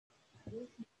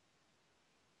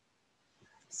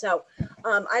So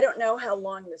I don't know how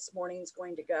long this morning's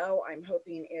going to go. I'm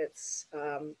hoping it's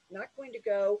not going to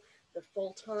go the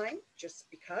full time just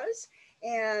because.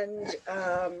 And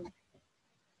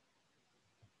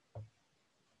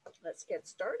let's get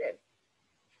started.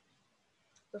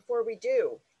 Before we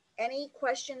do, any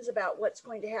questions about what's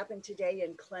going to happen today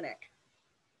in clinic?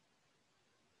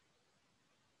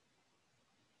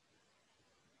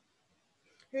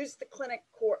 Who's the clinic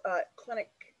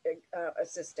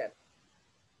assistant?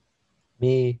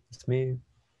 Me, it's me.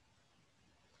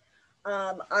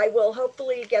 I will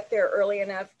hopefully get there early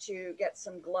enough to get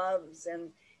some gloves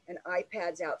and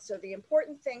iPads out. So the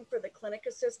important thing for the clinic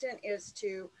assistant is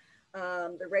to,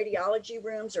 the radiology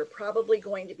rooms are probably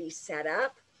going to be set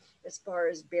up as far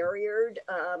as barriered.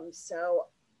 So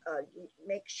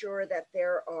make sure that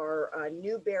there are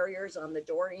new barriers on the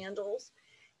door handles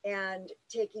and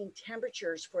taking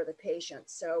temperatures for the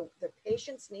patients. So the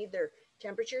patients need their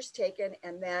temperatures taken,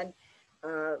 and then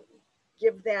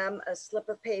give them a slip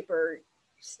of paper.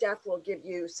 Steph will give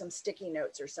you some sticky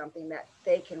notes or something that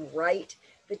they can write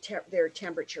their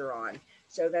temperature on.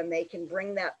 So then they can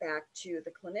bring that back to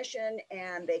the clinician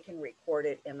and they can record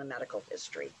it in the medical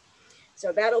history.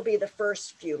 So that'll be the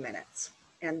first few minutes.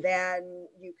 And then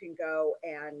you can go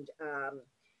and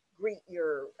greet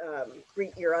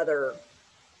your other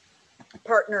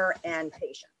partner and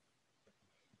patient.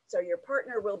 So your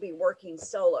partner will be working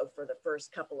solo for the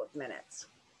first couple of minutes.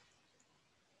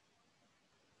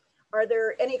 Are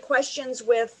there any questions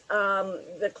with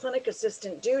the clinic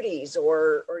assistant duties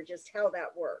or just how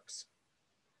that works?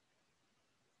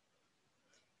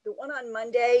 The one on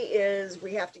Monday is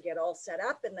we have to get all set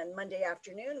up, and then Monday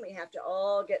afternoon we have to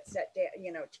all get set down,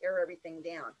 you know, tear everything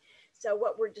down. So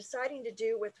what we're deciding to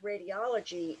do with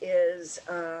radiology is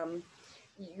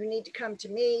you need to come to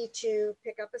me to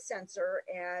pick up a sensor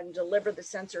and deliver the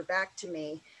sensor back to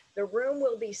me. The room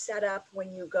will be set up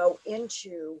when you go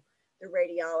into the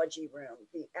radiology room.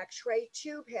 The X-ray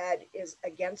tube head is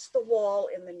against the wall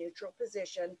in the neutral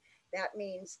position. That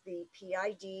means the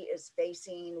PID is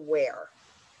facing where?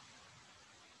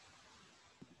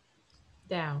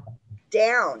 Down.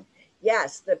 Down.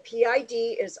 Yes, the PID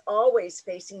is always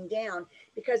facing down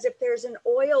because if there's an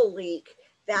oil leak,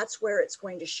 that's where it's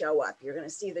going to show up. You're going to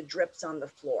see the drips on the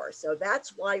floor. So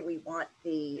that's why we want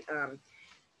the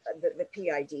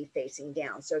PID facing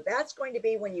down. So that's going to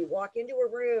be when you walk into a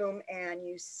room and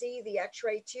you see the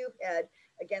X-ray tube head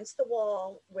against the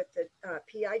wall with the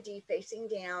PID facing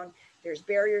down. There's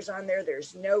barriers on there.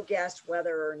 There's no guess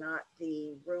whether or not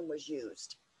the room was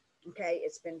used. Okay,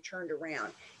 it's been turned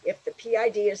around. If the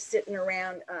PID is sitting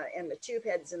around and the tube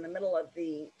head's in the middle of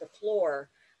the floor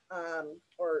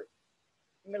or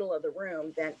middle of the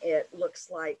room, then it looks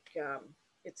like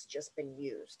it's just been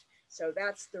used. So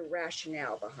that's the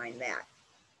rationale behind that.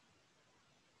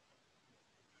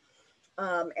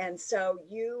 And so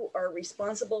you are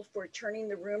responsible for turning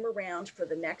the room around for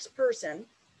the next person.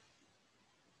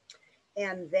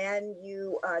 And then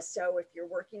you, so if you're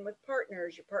working with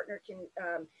partners, your partner can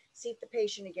seat the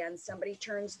patient again, somebody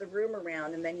turns the room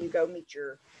around, and then you go meet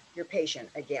your patient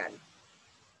again.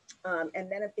 And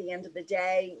then at the end of the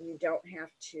day, you don't have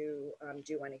to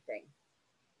do anything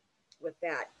with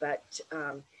that. But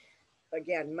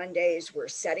again, Mondays we're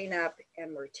setting up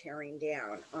and we're tearing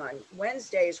down. On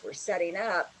Wednesdays, we're setting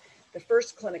up the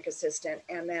first clinic assistant,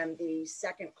 and then the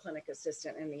second clinic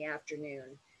assistant in the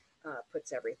afternoon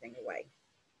puts everything away.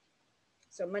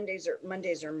 So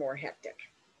Mondays are more hectic.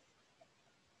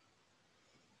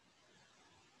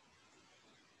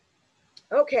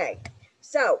 Okay,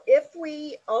 so if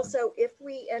we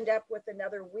end up with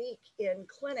another week in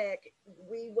clinic,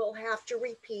 we will have to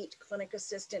repeat clinic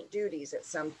assistant duties at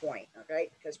some point, okay?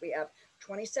 Because we have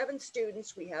 27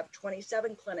 students, we have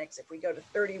 27 clinics. If we go to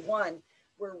 31,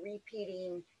 we're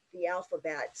repeating the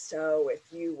alphabet. So if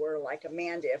you were like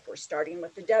Amanda, if we're starting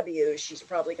with the W, she's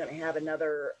probably going to have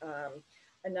another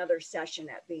session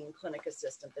at being clinic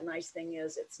assistant. The nice thing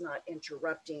is it's not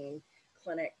interrupting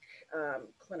clinic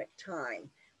time.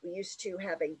 We used to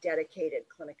have a dedicated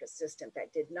clinic assistant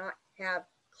that did not have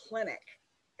clinic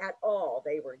at all.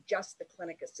 They were just the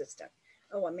clinic assistant.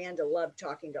 Oh, Amanda loved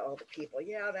talking to all the people.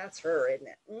 Yeah, that's her, isn't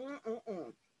it?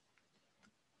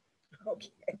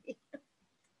 Okay.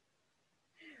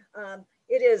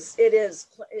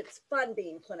 It's fun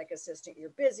being clinic assistant. You're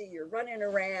busy, you're running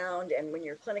around, and when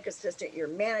you're clinic assistant, you're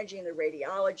managing the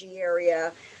radiology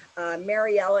area.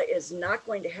 Mariella is not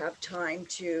going to have time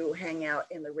to hang out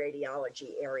in the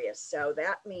radiology area. So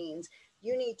that means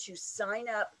you need to sign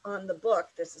up on the book.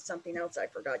 This is something else I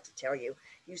forgot to tell you.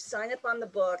 You sign up on the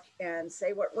book and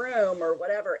say what room or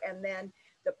whatever, and then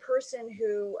the person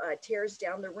who tears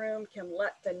down the room can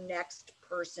let the next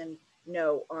person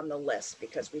know on the list,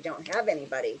 because we don't have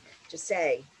anybody to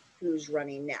say who's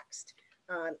running next.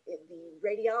 The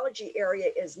radiology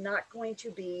area is not going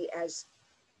to be as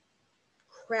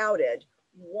crowded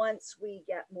once we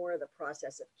get more of the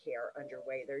process of care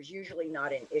underway. There's usually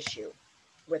not an issue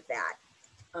with that.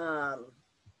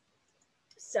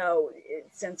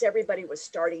 Since everybody was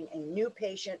starting a new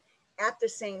patient at the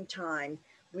same time,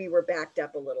 we were backed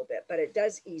up a little bit, but it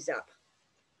does ease up.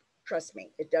 Trust me,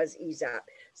 it does ease up.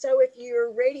 So if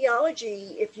your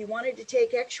radiology, if you wanted to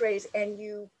take x-rays and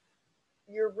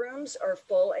your rooms are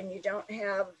full and you don't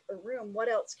have a room, what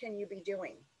else can you be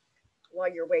doing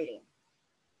while you're waiting?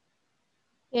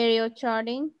 Perio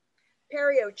charting.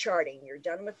 Perio charting. You're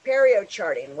done with perio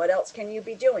charting. What else can you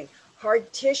be doing?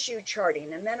 Hard tissue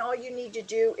charting. And then all you need to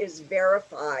do is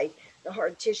verify the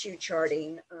hard tissue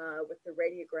charting with the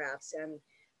radiographs. And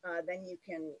then you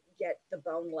can get the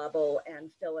bone level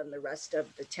and fill in the rest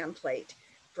of the template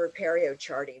for perio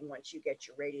charting once you get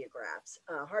your radiographs.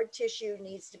 Hard tissue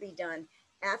needs to be done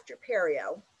after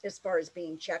perio as far as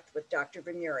being checked with Dr.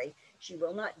 Vermuri. She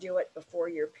will not do it before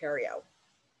your perio.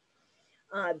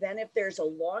 Then if there's a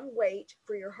long wait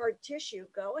for your hard tissue,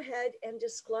 go ahead and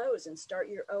disclose and start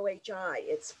your OHI.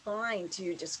 It's fine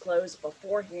to disclose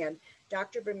beforehand.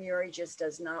 Dr. Vermuri just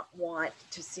does not want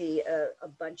to see a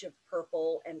bunch of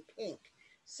purple and pink.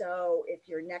 So if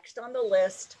you're next on the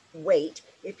list, wait.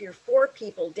 If you're 4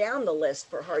 people down the list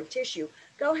for hard tissue,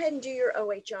 go ahead and do your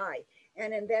OHI.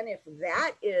 And then if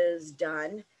that is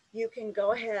done, you can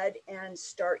go ahead and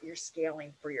start your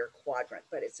scaling for your quadrant.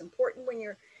 But it's important when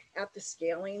you're at the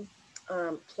scaling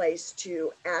place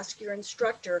to ask your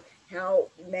instructor, how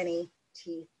many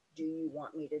teeth do you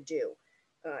want me to do?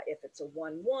 If it's a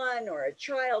 1-1 or a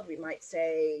child, we might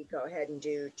say, go ahead and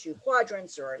do 2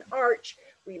 quadrants or an arch.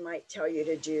 We might tell you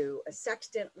to do a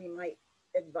sextant. We might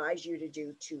advise you to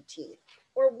do 2 teeth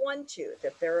or 1 tooth.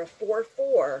 If they're a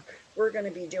 4-4, we're going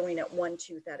to be doing it 1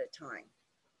 tooth at a time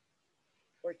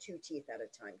or 2 teeth at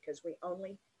a time, because we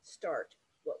only start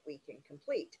what we can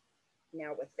complete.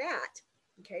 Now with that,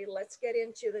 okay, let's get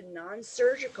into the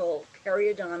non-surgical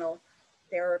periodontal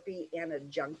therapy and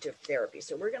adjunctive therapy.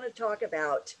 So we're going to talk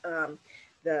about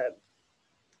the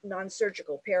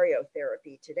non-surgical perio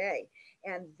therapy today.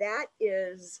 And that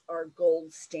is our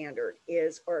gold standard,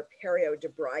 is our perio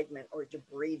debridement or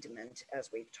debridement, as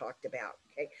we've talked about,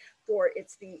 okay?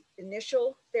 It's the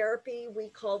initial therapy, we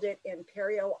called it in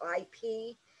perio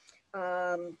IP.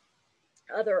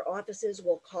 Other offices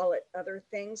will call it other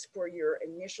things for your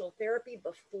initial therapy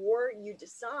before you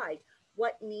decide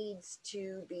what needs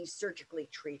to be surgically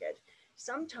treated.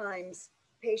 Sometimes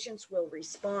patients will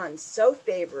respond so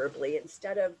favorably,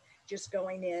 instead of just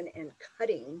going in and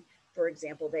cutting, for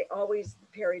example, the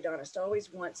periodontist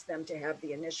always wants them to have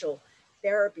the initial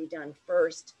therapy done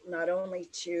first, not only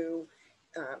to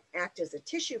act as a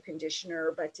tissue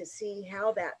conditioner, but to see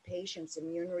how that patient's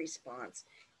immune response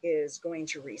is going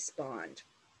to respond.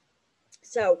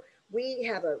 So we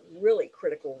have a really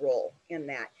critical role in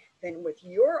that. Then with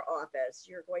your office,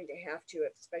 you're going to have to,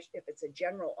 especially if it's a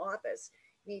general office,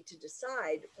 need to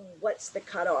decide what's the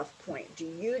cutoff point. Do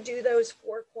you do those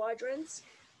 4 quadrants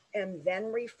and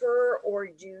then refer, or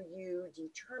do you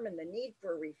determine the need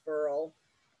for referral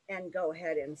and go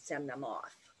ahead and send them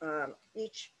off?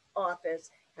 Each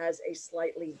office has a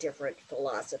slightly different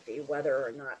philosophy, whether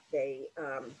or not they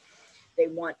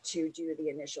want to do the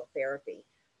initial therapy.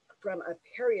 From a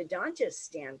periodontist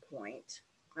standpoint,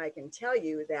 I can tell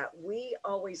you that we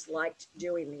always liked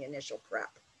doing the initial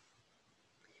prep,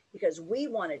 because we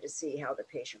wanted to see how the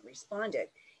patient responded.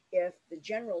 If the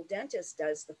general dentist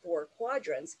does the 4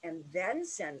 quadrants and then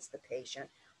sends the patient,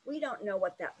 we don't know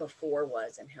what that before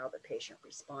was and how the patient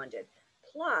responded.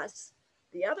 Plus,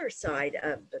 the other side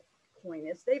of the coin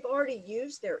is they've already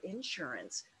used their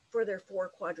insurance for their 4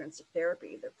 quadrants of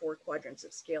therapy, their 4 quadrants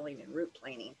of scaling and root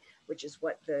planing, which is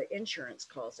what the insurance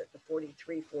calls it, the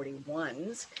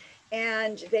 4341s.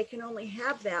 And they can only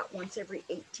have that once every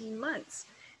 18 months.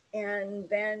 And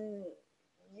then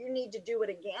you need to do it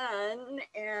again,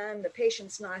 and the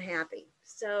patient's not happy.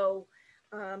 So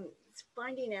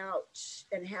finding out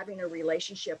and having a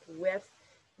relationship with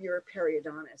your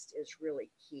periodontist is really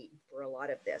key for a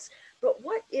lot of this. But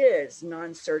what is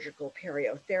non-surgical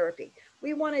periotherapy?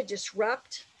 We want to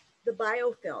disrupt the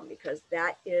biofilm, because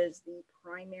that is the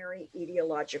primary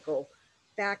etiological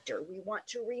factor. We want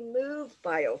to remove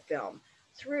biofilm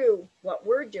through what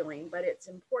we're doing, but it's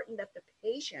important that the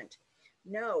patient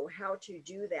know how to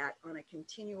do that on a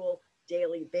continual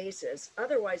daily basis.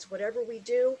 Otherwise, whatever we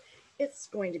do, it's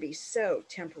going to be so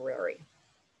temporary.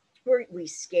 We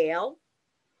scale,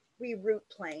 we root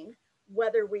plane,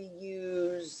 whether we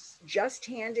use just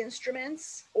hand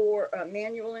instruments or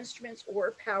manual instruments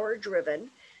or power driven.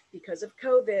 Because of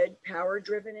COVID, power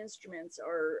driven instruments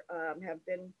are have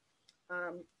been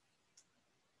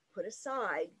put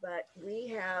aside, but we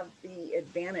have the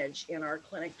advantage in our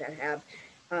clinic that have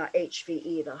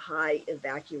HVE, the high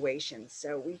evacuation.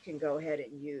 So we can go ahead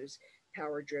and use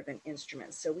power driven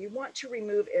instruments. So we want to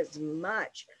remove as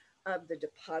much of the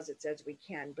deposits as we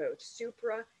can, both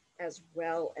supra as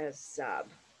well as sub.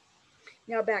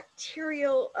 Now,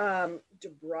 bacterial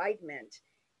debridement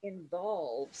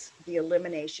involves the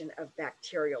elimination of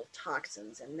bacterial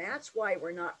toxins, and that's why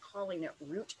we're not calling it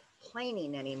root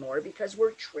planing anymore, because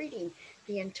we're treating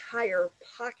the entire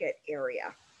pocket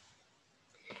area.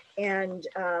 And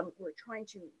we're trying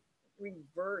to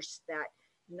reverse that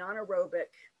non-aerobic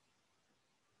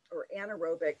or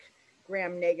anaerobic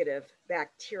gram-negative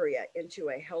bacteria into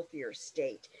a healthier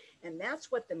state. And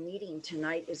that's what the meeting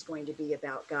tonight is going to be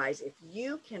about, guys. If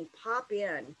you can pop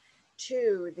in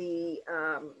to the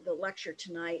lecture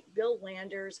tonight, Bill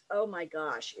Landers, oh my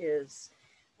gosh, is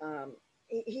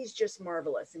he's just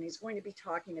marvelous. And he's going to be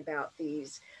talking about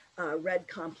these red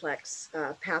complex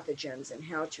pathogens and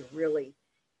how to really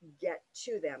get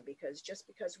to them, because just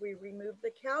because we remove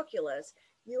the calculus,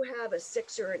 you have a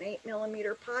 6 or an 8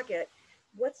 millimeter pocket.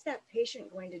 What's that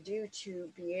patient going to do to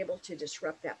be able to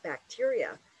disrupt that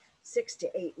bacteria? 6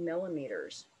 to 8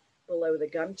 millimeters below the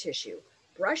gum tissue.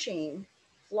 Brushing,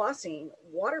 flossing,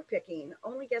 water picking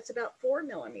only gets about 4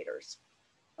 millimeters,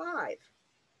 5.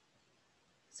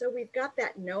 So we've got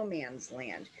that no man's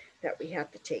land that we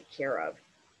have to take care of.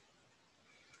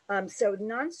 So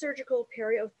non-surgical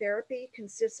periotherapy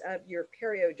consists of your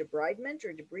perio debridement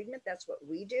or debridement. That's what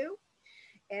we do.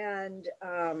 And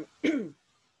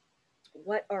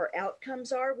what our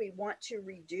outcomes are, we want to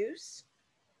reduce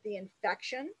the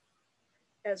infection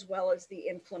as well as the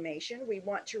inflammation. We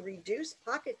want to reduce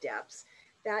pocket depths.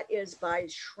 That is by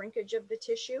shrinkage of the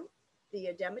tissue, the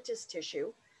edematous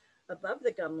tissue above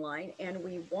the gum line. And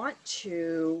we want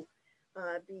to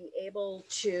be able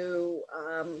to,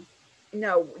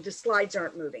 no, the slides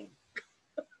aren't moving.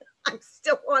 I'm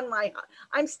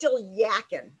still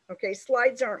yakking. Okay,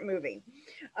 slides aren't moving.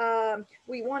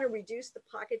 We want to reduce the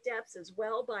pocket depths as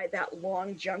well by that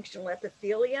long junctional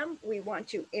epithelium. We want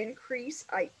to increase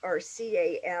our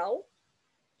CAL.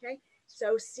 Okay,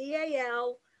 so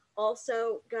CAL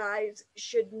also, guys,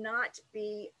 should not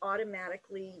be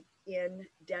automatically in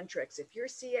Dentrix. If your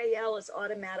CAL is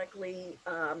automatically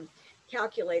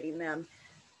calculating them,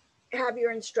 have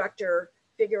your instructor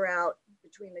figure out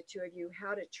between the two of you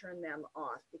how to turn them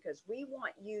off, because we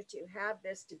want you to have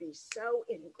this to be so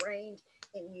ingrained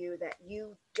in you that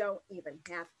you don't even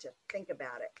have to think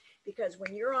about it. Because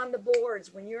when you're on the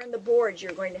boards,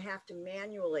 you're going to have to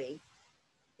manually,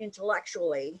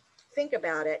 intellectually think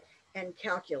about it and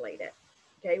calculate it.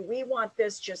 Okay, we want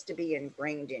this just to be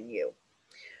ingrained in you.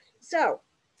 So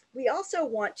we also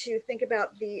want to think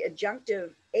about the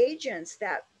adjunctive agents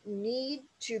that need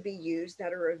to be used,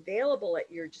 that are available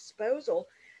at your disposal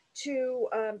to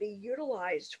be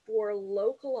utilized for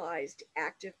localized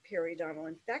active periodontal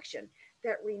infection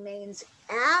that remains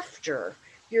after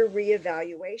your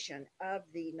reevaluation of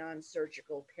the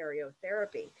non-surgical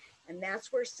periotherapy. And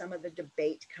that's where some of the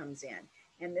debate comes in.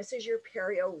 And this is your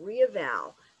perio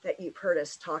reeval that you've heard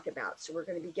us talk about. So we're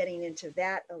going to be getting into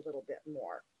that a little bit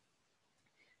more.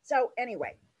 So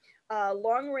anyway,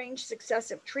 long-range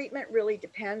successive treatment really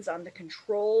depends on the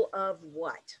control of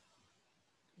what?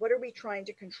 What are we trying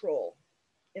to control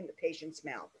in the patient's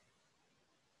mouth?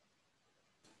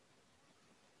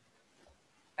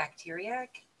 Bacteria?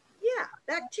 Yeah,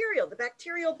 bacterial, the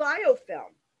bacterial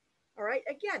biofilm. All right,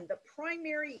 again, the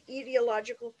primary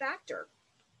etiological factor.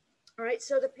 All right,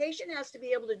 so the patient has to be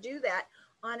able to do that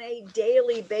on a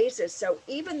daily basis. So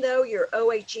even though your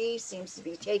OHE seems to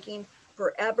be taking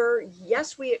forever,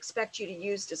 yes, we expect you to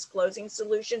use disclosing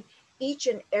solution each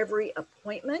and every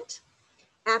appointment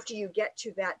after you get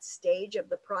to that stage of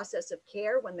the process of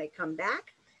care when they come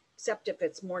back, except if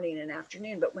it's morning and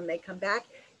afternoon. But when they come back,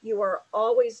 you are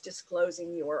always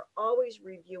disclosing, you are always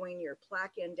reviewing your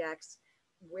plaque index,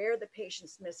 where the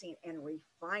patient's missing, and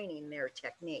refining their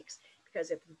techniques.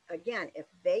 Because if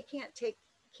they can't take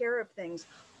care of things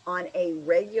on a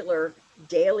regular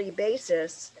daily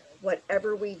basis,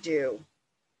 whatever we do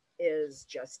is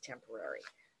just temporary.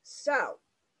 So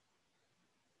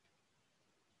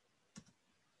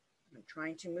I'm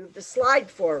trying to move the slide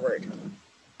forward.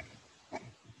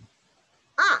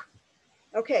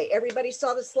 Okay, everybody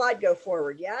saw the slide go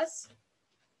forward, yes?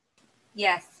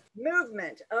 Yes.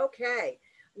 Movement, okay.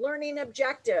 Learning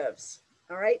objectives.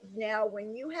 All right. Now,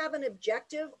 when you have an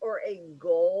objective or a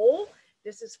goal,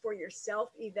 this is for your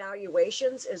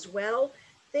self-evaluations as well.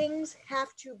 Things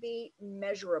have to be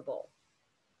measurable.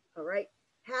 All right.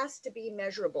 Has to be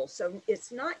measurable. So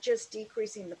it's not just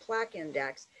decreasing the plaque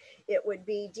index. It would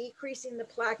be decreasing the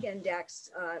plaque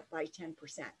index by 10%,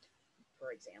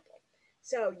 for example.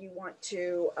 So you want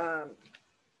to,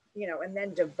 and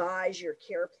then devise your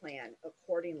care plan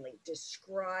accordingly,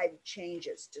 describe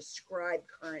changes, describe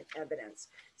current evidence.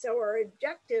 So our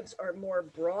objectives are more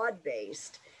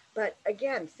broad-based, but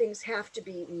again, things have to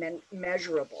be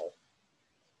measurable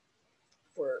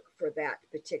for that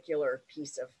particular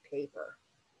piece of paper.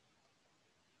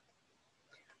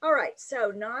 All right,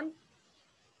 so non-surgical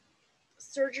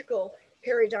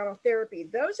periodontal therapy.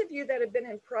 Those of you that have been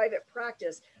in private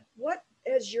practice, what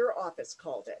has your office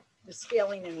called it? The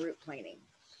scaling and root planing.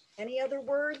 Any other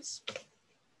words?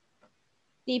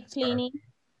 Deep cleaning.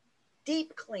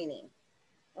 Deep cleaning.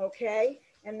 Okay.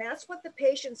 And that's what the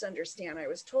patients understand. I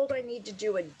was told I need to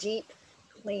do a deep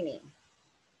cleaning.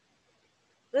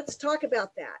 Let's talk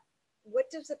about that. What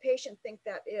does the patient think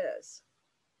that is?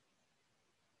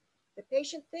 The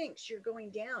patient thinks you're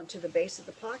going down to the base of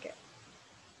the pocket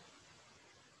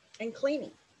and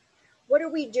cleaning. What are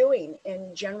we doing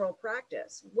in general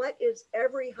practice? What is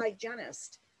every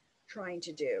hygienist trying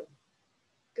to do?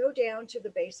 Go down to the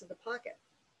base of the pocket.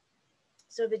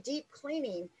 So the deep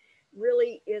cleaning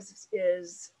really is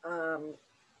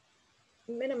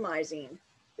minimizing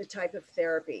the type of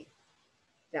therapy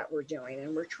that we're doing.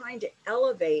 And we're trying to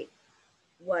elevate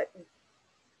what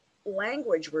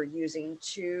language we're using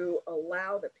to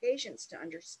allow the patients to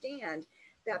understand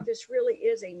that this really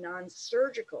is a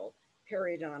non-surgical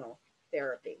periodontal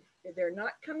therapy. They're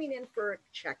not coming in for a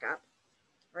checkup,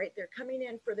 right? They're coming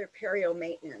in for their perio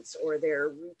maintenance or their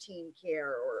routine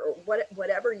care or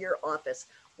whatever your office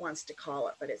wants to call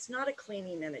it, but it's not a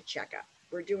cleaning and a checkup.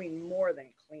 We're doing more than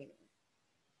cleaning.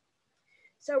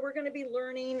 So we're going to be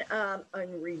learning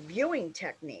and reviewing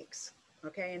techniques,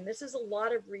 okay? And this is a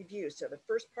lot of review. So the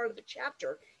first part of the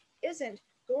chapter isn't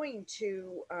going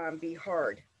to be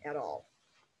hard at all.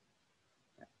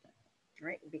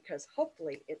 Right? Because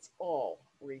hopefully it's all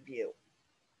review.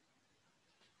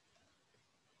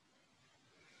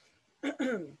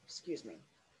 Excuse me.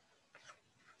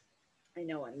 I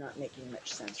know I'm not making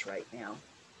much sense right now.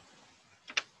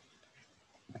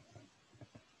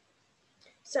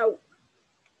 So,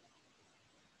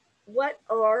 what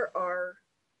are our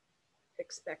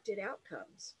expected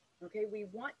outcomes? Okay, we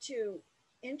want to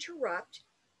interrupt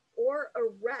or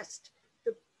arrest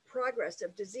the progress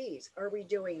of disease. Are we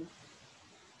doing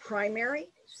primary,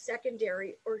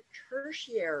 secondary, or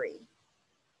tertiary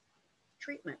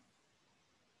treatment?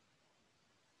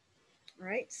 All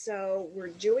right, so we're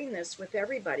doing this with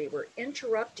everybody. We're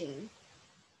interrupting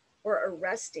or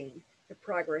arresting the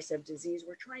progress of disease.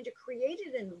 We're trying to create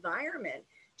an environment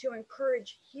to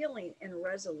encourage healing and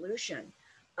resolution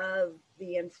of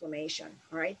the inflammation.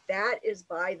 All right, that is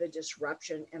by the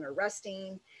disruption and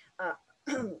arresting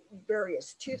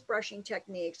various toothbrushing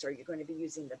techniques. Are you going to be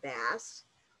using the Bass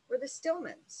or the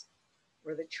Stillmans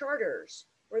or the Charters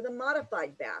or the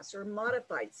modified Bass or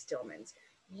modified Stillmans?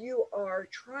 You are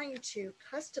trying to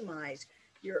customize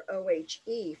your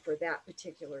OHE for that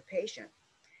particular patient.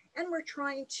 And we're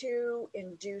trying to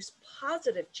induce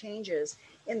positive changes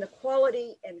in the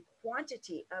quality and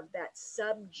quantity of that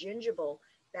subgingival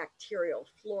bacterial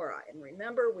flora. And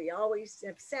remember, we always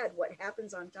have said what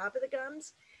happens on top of the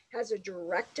gums has a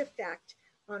direct effect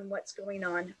on what's going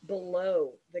on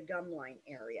below the gum line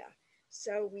area.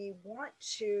 So we want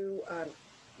to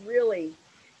really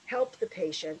help the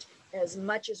patient as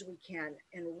much as we can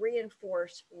and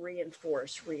reinforce,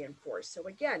 reinforce, reinforce. So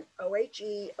again,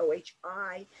 OHE,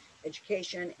 OHI,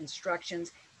 education,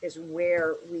 instructions is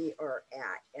where we are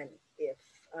at. And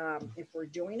if we're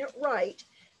doing it right,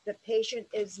 the patient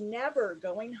is never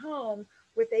going home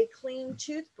with a clean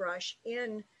toothbrush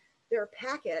in their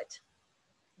packet,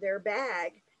 their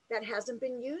bag, that hasn't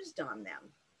been used on them.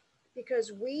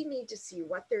 Because we need to see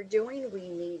what they're doing. We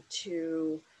need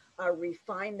to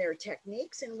refine their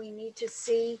techniques, and we need to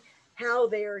see how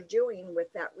they are doing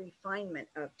with that refinement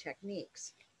of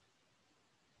techniques.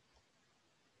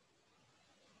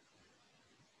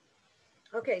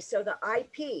 Okay, so the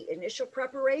IP, initial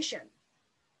preparation,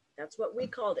 that's what we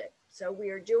called it. So we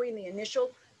are doing the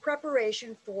initial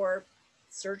preparation for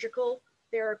surgical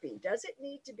therapy. Does it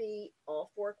need to be all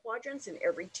 4 quadrants in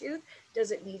every tooth? Does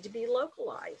it need to be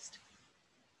localized?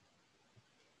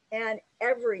 And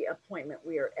every appointment,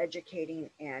 we are educating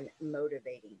and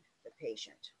motivating the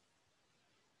patient.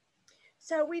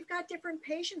 So we've got different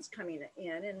patients coming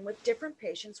in, and with different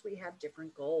patients, we have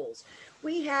different goals.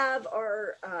 We have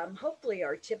our, hopefully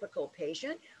our typical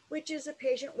patient, which is a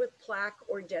patient with plaque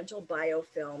or dental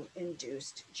biofilm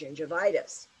induced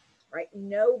gingivitis, right?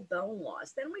 No bone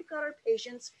loss. Then we've got our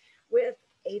patients with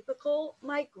apical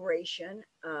migration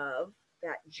of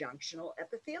that junctional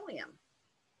epithelium.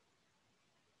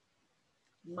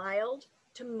 Mild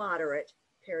to moderate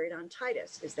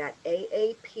periodontitis. Is that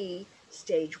AAP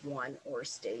stage 1 or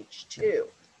stage 2?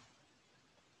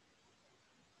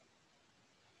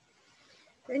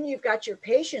 Then you've got your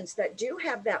patients that do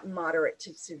have that moderate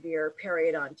to severe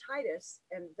periodontitis,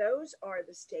 and those are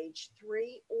the stage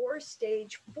 3 or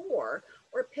stage 4,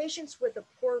 or patients with a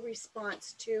poor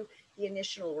response to the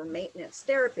initial or maintenance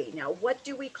therapy. Now, what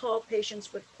do we call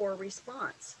patients with poor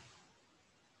response?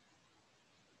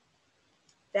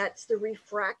 That's the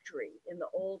refractory in the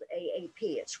old AAP.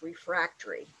 It's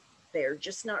refractory. They're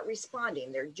just not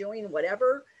responding. They're doing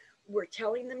whatever we're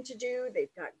telling them to do.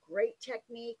 They've got great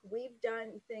technique. We've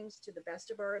done things to the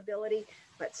best of our ability,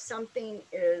 but something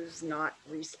is not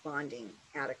responding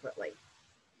adequately.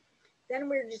 Then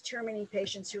we're determining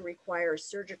patients who require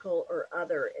surgical or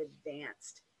other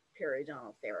advanced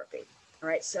periodontal therapy. All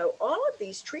right, so all of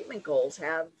these treatment goals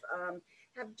have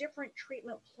different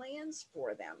treatment plans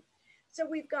for them. So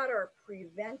we've got our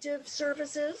preventive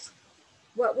services.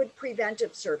 What would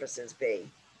preventive services be?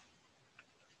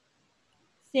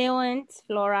 Sealants,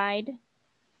 fluoride.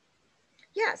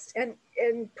 Yes, and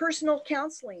personal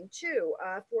counseling too,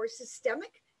 for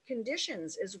systemic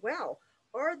conditions as well.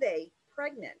 Are they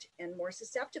pregnant and more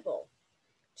susceptible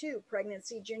to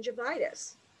pregnancy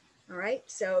gingivitis? All right,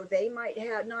 so they might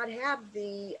not have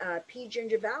the P.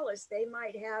 gingivalis, they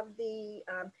might have the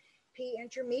P.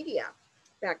 intermedia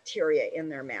bacteria in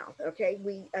their mouth. Okay,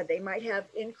 they might have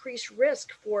increased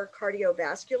risk for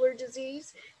cardiovascular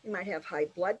disease. They might have high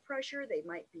blood pressure. They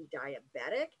might be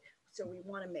diabetic. So we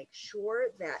want to make sure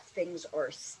that things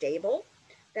are stable.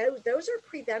 Those are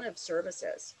preventive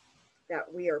services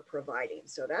that we are providing.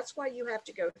 So that's why you have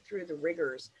to go through the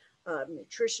rigors of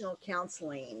nutritional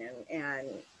counseling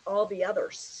and all the other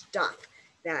stuff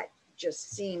that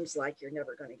just seems like you're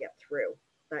never going to get through,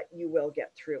 but you will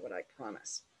get through it, I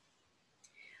promise.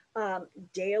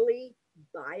 Daily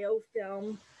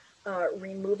biofilm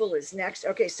removal is next.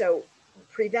 Okay, so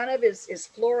preventive is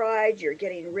fluoride. You're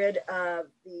getting rid of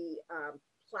the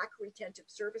plaque retentive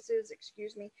surfaces,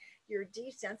 excuse me. You're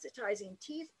desensitizing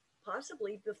teeth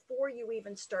possibly before you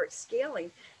even start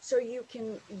scaling, so you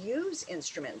can use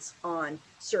instruments on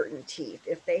certain teeth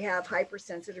if they have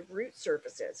hypersensitive root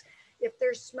surfaces. If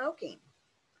they're smoking,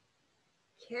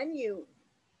 can you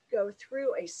go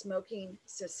through a smoking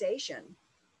cessation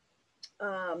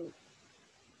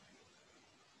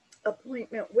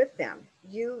appointment with them?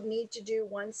 You need to do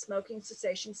one smoking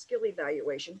cessation skill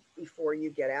evaluation before you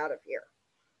get out of here.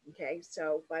 Okay,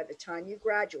 so by the time you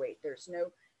graduate, there's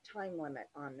no time limit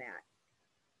on that,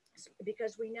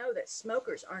 because we know that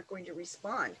smokers aren't going to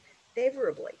respond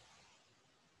favorably.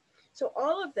 So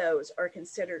all of those are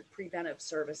considered preventive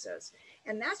services,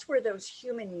 and that's where those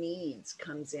human needs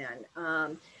comes in.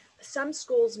 Some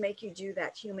schools make you do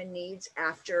that human needs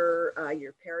after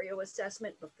your Perio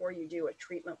assessment before you do a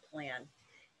treatment plan.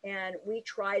 And we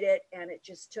tried it, and it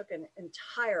just took an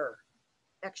entire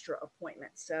extra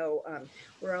appointment. So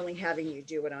we're only having you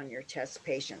do it on your test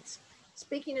patients.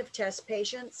 Speaking of test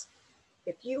patients,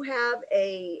 if you have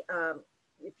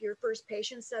if your first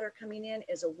patients that are coming in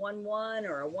is a 1-1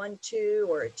 or a 1-2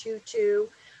 or a 2-2,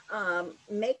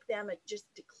 make them,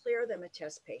 just declare them a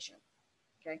test patient.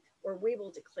 Okay, or we will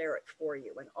declare it for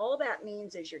you. And all that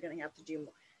means is you're going to have to do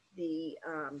the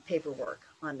paperwork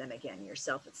on them again, your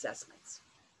self-assessments.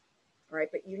 All right,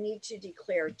 but you need to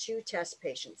declare 2 test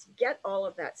patients. Get all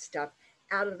of that stuff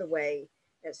out of the way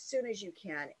as soon as you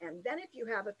can. And then if you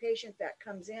have a patient that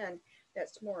comes in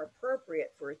that's more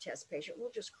appropriate for a test patient,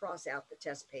 we'll just cross out the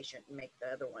test patient and make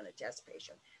the other one a test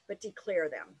patient, but declare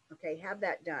them. Okay, have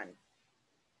that done.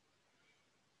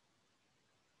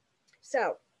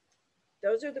 So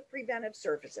those are the preventive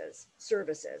services,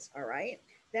 all right?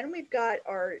 Then we've got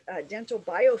our dental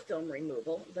biofilm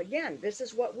removal. Again, this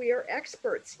is what we are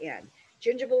experts in.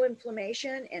 Gingival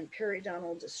inflammation and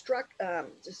periodontal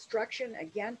destruction,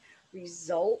 again,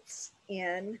 results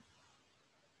in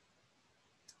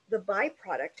the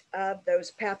byproduct of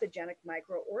those pathogenic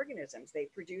microorganisms. They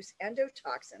produce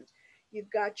endotoxins.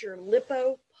 You've got your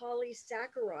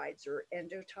lipopolysaccharides or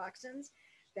endotoxins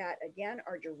that again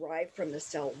are derived from the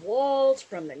cell walls,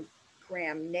 from the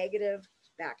gram-negative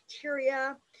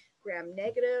bacteria.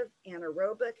 Gram-negative,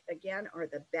 anaerobic, again, are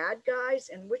the bad guys.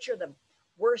 And which are the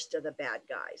worst of the bad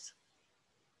guys?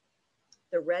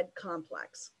 the red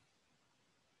complex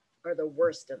are the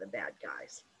worst of the bad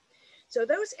guys. So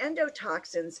those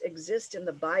endotoxins exist in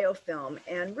the biofilm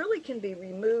and really can be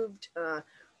removed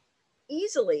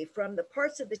easily from the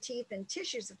parts of the teeth and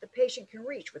tissues that the patient can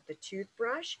reach with the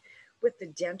toothbrush, with the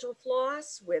dental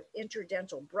floss, with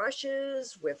interdental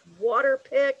brushes, with water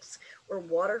picks or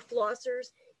water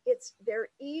flossers. They're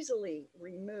easily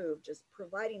removed, just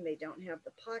providing they don't have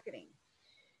the pocketing.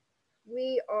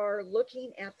 We are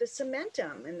looking at the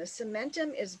cementum, and the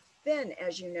cementum is thin,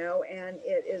 as you know, and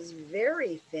it is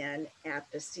very thin at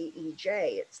the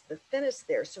CEJ. It's the thinnest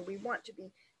there. So we want to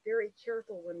be very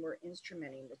careful when we're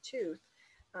instrumenting the tooth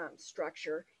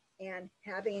structure and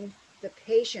having the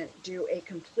patient do a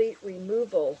complete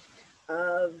removal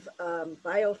of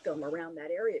biofilm around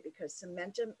that area, because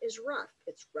cementum is rough.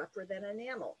 It's rougher than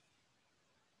enamel.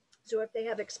 So if they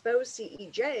have exposed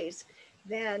CEJs,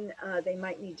 then they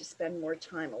might need to spend more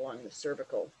time along the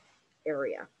cervical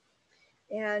area.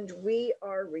 And we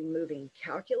are removing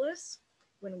calculus.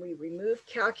 When we remove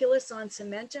calculus on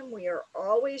cementum, we are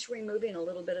always removing a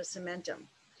little bit of cementum.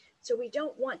 So we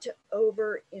don't want to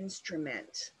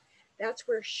over-instrument. That's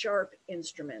where sharp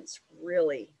instruments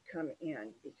really come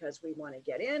in, because we want to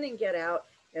get in and get out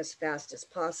as fast as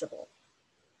possible.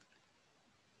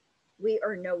 We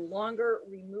are no longer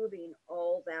removing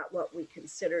all that what we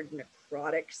considered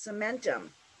necrotic cementum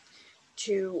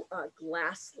to a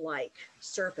glass-like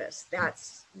surface. That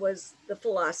was the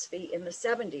philosophy in the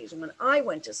 70s. When I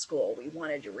went to school, we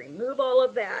wanted to remove all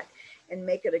of that and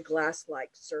make it a glass-like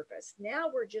surface.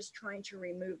 Now we're just trying to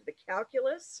remove the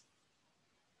calculus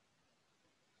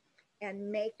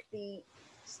and make the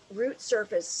root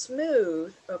surface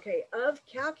smooth, okay, of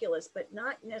calculus, but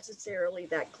not necessarily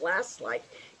that glass-like,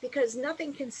 because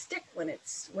nothing can stick when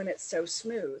it's so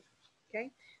smooth,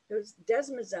 okay? Those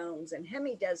desmosomes and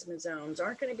hemidesmosomes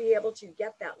aren't going to be able to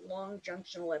get that long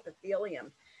junctional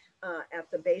epithelium at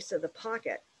the base of the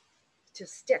pocket to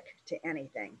stick to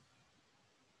anything.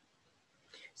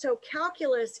 So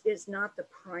calculus is not the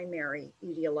primary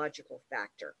etiological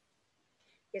factor.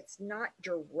 It's not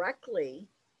directly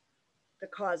the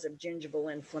cause of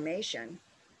gingival inflammation,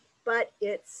 but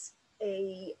it's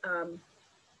a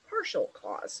partial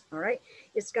cause, all right?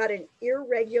 It's got an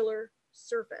irregular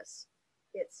surface.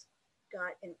 It's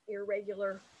got an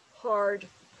irregular, hard,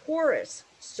 porous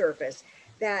surface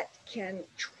that can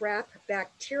trap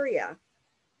bacteria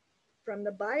from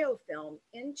the biofilm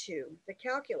into the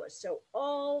calculus. So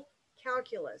all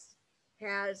calculus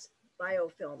has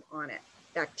biofilm on it,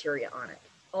 bacteria on it,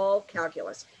 all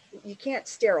calculus. You can't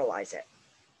sterilize it.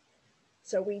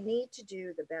 So we need to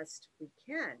do the best we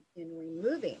can in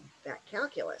removing that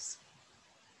calculus.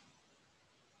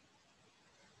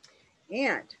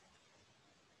 And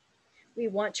we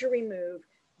want to remove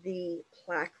the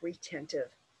plaque retentive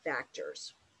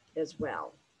factors as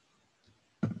well.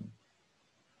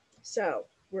 So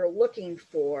we're looking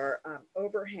for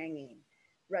overhanging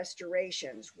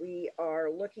restorations. We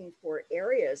are looking for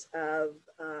areas of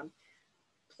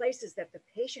places that the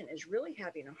patient is really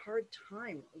having a hard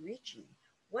time reaching.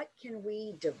 What can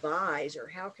we devise, or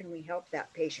how can we help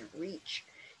that patient reach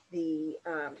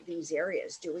these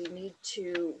areas? Do we need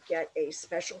to get a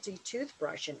specialty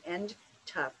toothbrush, an end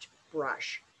tuft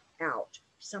brush out,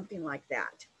 something like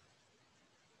that?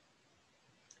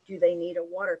 Do they need a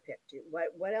water pick?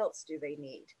 What else do they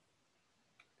need?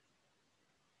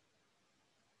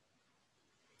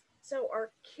 So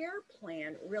our care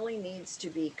plan really needs to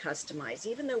be customized.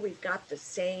 Even though we've got the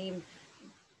same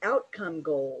outcome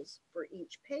goals for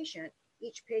each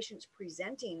patient's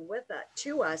presenting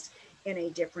to us in a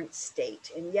different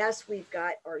state. And yes, we've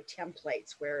got our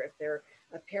templates where if they're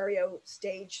a Perio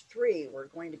stage 3, we're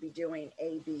going to be doing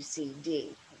A, B, C,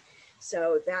 D.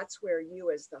 So that's where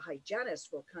you as the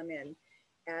hygienist will come in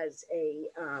as a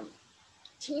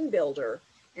team builder.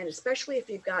 And especially if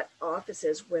you've got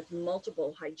offices with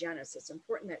multiple hygienists, it's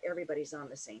important that everybody's on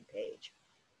the same page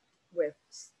with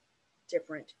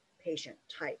different patient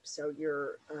types. So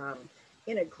you're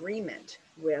in agreement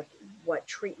with what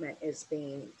treatment is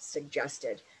being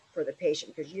suggested for the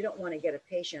patient, because you don't want to get a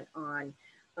patient on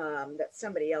that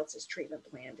somebody else's treatment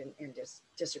plan and just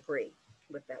disagree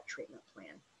with that treatment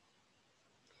plan.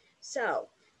 So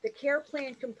the care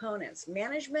plan components: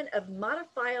 management of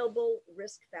modifiable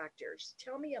risk factors.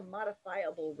 Tell me a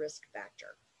modifiable risk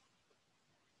factor.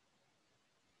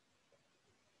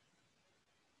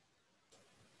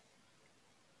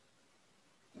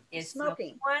 Is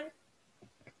smoking. One.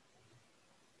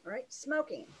 All right,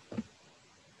 smoking.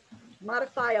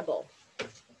 Modifiable.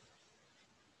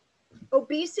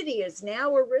 Obesity is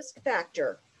now a risk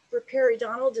factor for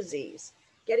periodontal disease.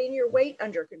 Getting your weight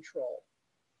under control.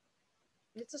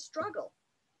 It's a struggle.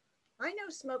 I know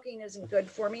smoking isn't good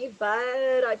for me,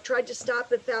 but I've tried to stop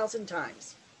 1,000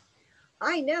 times.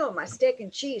 I know my steak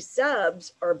and cheese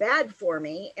subs are bad for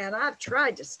me, and I've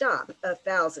tried to stop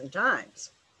 1,000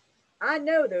 times. I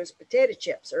know those potato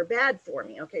chips are bad for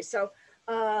me. Okay, so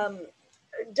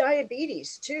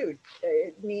diabetes too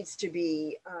needs to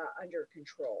be under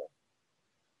control.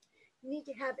 You need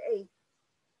to have a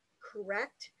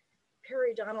correct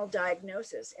periodontal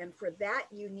diagnosis, and for that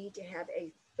you need to have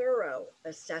a thorough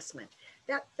assessment.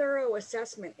 That thorough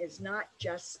assessment is not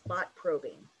just spot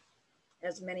probing,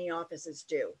 as many offices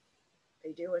do.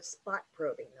 They do a spot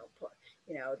probing. They'll put,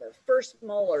 the first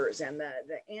molars and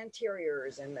the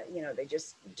anteriors, and they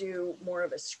just do more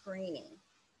of a screening.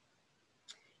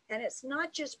 And it's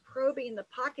not just probing the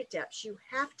pocket depths. You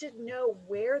have to know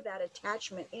where that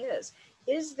attachment is.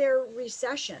 Is there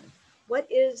recession? What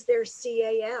is their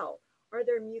CAL? Are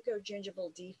there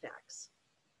mucogingival defects?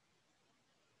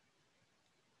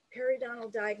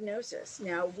 Periodontal diagnosis.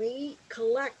 Now we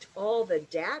collect all the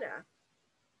data.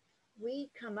 We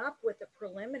come up with a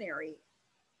preliminary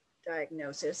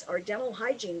diagnosis. Our dental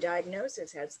hygiene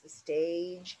diagnosis has the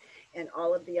stage and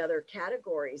all of the other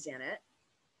categories in it.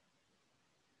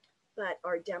 But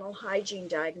our dental hygiene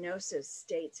diagnosis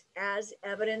states as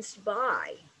evidenced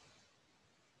by,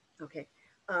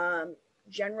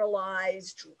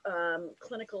 generalized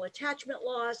clinical attachment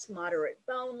loss, moderate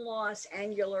bone loss,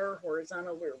 angular,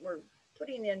 horizontal. We're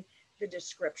putting in the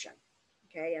description,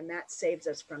 okay? And that saves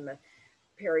us from the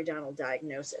periodontal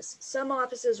diagnosis. Some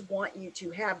offices want you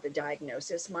to have the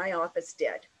diagnosis. My office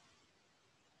did.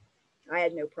 I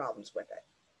had no problems with it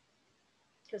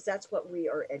because that's what we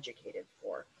are educated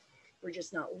for. We're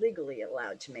just not legally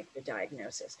allowed to make the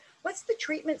diagnosis. What's the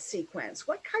treatment sequence?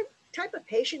 What type of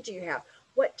patient do you have?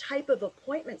 What type of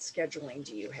appointment scheduling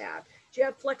do you have? Do you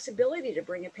have flexibility to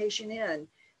bring a patient in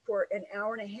for an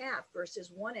hour and a half versus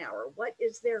 1 hour? What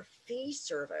is their fee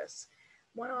service?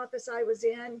 One office I was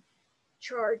in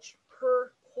charged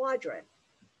per quadrant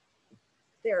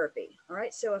therapy. All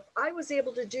right. So if I was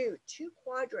able to do 2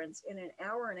 quadrants in an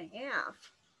hour and a half,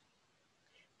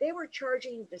 they were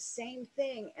charging the same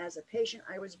thing as a patient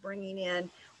I was bringing in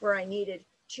where I needed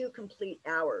 2 complete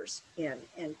hours in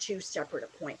 2 separate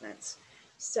appointments.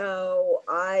 So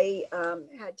I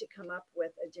had to come up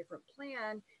with a different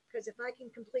plan, because if I can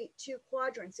complete 2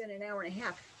 quadrants in an hour and a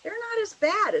half, they're not as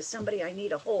bad as somebody I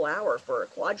need a whole hour for a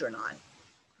quadrant on,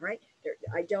 right?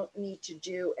 I don't need to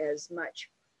do as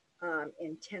much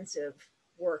intensive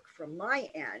work from my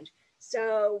end.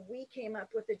 So we came up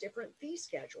with a different fee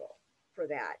schedule for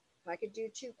that. If I could do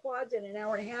 2 quads in an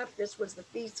hour and a half, this was the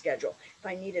fee schedule. If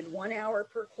I needed 1 hour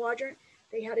per quadrant,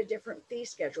 they had a different fee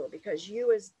schedule, because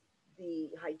you as the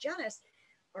hygienist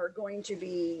are going to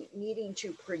be needing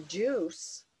to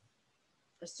produce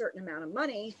a certain amount of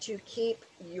money to keep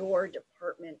your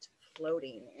department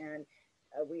floating. And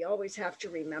we always have to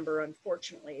remember,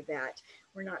 unfortunately, that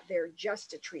we're not there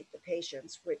just to treat the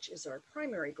patients, which is our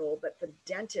primary goal, but the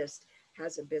dentist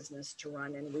has a business to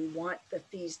run, and we want the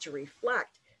fees to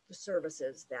reflect the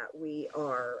services that we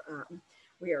are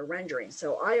rendering.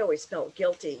 So I always felt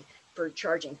guilty for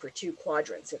charging for 2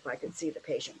 quadrants if I could see the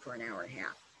patient for an hour and a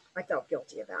half. I felt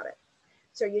guilty about it.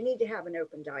 So you need to have an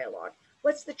open dialogue.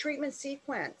 What's the treatment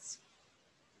sequence?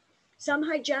 Some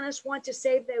hygienists want to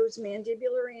save those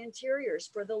mandibular anteriors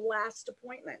for the last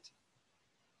appointment,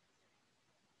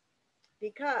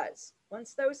 because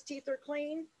once those teeth are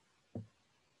clean,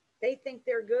 they think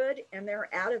they're good and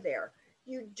they're out of there.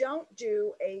 You don't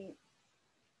do a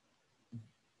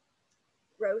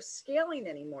gross scaling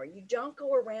anymore. You don't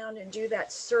go around and do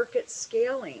that circuit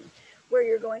scaling where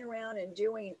you're going around and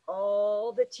doing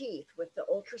all the teeth with the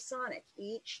ultrasonic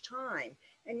each time,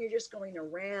 and you're just going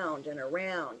around and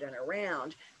around and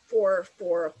around for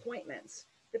 4 appointments.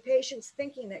 The patient's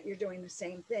thinking that you're doing the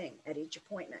same thing at each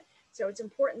appointment. So it's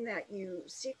important that you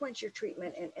sequence your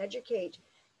treatment and educate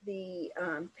the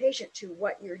patient to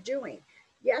what you're doing.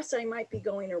 Yes, I might be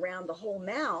going around the whole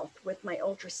mouth with my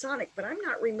ultrasonic, but I'm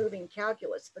not removing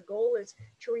calculus. The goal is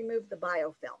to remove the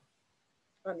biofilm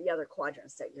on the other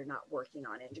quadrants that you're not working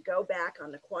on, and to go back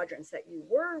on the quadrants that you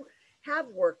have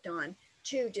worked on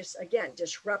to just, again,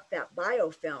 disrupt that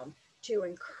biofilm to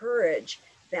encourage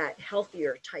that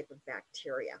healthier type of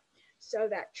bacteria. So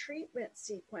that treatment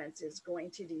sequence is going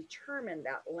to determine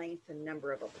that length and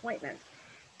number of appointments.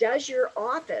 Does your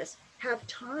office have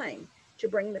time to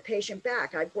bring the patient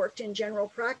back? I've worked in general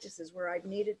practices where I've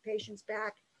needed patients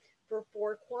back for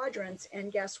 4 quadrants,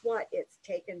 and guess what? It's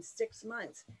taken 6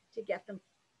 months to get them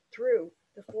through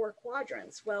the 4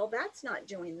 quadrants. Well, that's not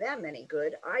doing them any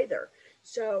good either.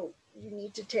 So you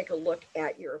need to take a look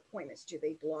at your appointments. Do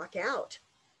they block out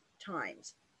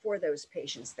times for those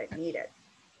patients that need it.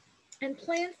 And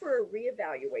plan for a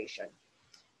reevaluation.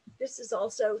 This is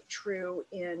also true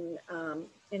in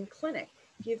clinic.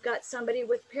 If you've got somebody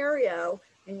with perio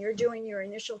and you're doing your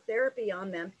initial therapy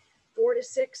on them, 4 to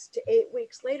 6 to 8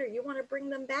 weeks later, you want to bring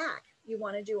them back. You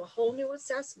want to do a whole new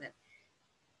assessment.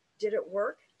 Did it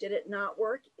work? Did it not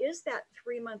work? Is that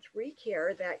 3-month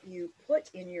recare that you put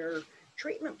in your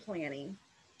treatment planning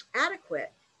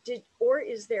adequate? Or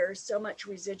is there so much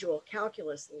residual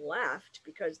calculus left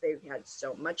because they've had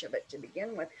so much of it to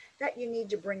begin with that you need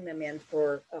to bring them in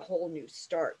for a whole new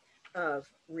start of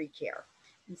recare?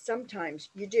 And sometimes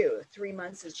you do. 3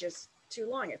 months is just too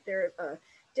long. If they're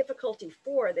difficulty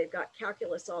 4, they've got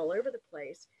calculus all over the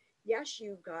place. Yes,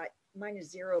 you've got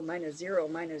 -0, -0,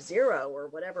 -0, or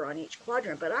whatever on each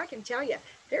quadrant, but I can tell you,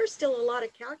 there's still a lot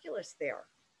of calculus there.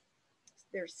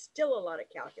 There's still a lot of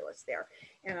calculus there.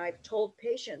 And I've told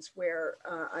patients where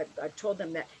I've told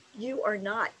them that you are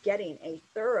not getting a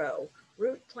thorough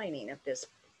root planing at this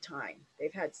time.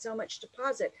 They've had so much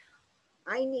deposit.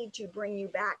 I need to bring you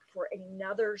back for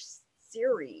another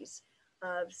series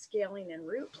of scaling and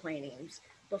root planings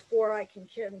before I can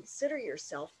consider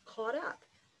yourself caught up.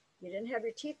 You didn't have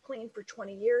your teeth cleaned for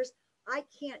 20 years. I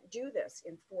can't do this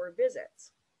in 4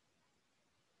 visits.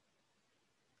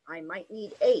 I might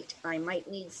need 8. I might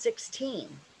need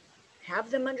 16. Have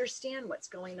them understand what's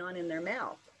going on in their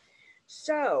mouth.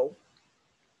 So,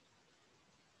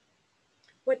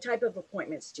 what type of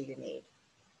appointments do you need?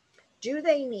 Do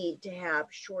they need to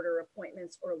have shorter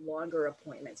appointments or longer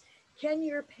appointments? Can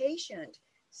your patient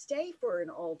stay for an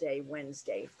all-day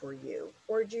Wednesday for you?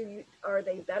 Or are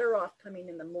they better off coming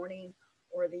in the morning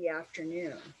or the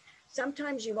afternoon?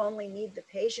 Sometimes you only need the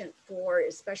patient for,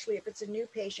 especially if it's a new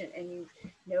patient and you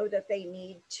know that they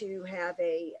need to have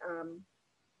a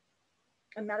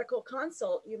medical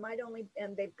consult, you might only,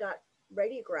 and they've got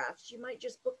radiographs, you might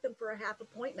just book them for a half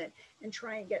appointment and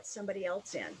try and get somebody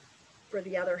else in for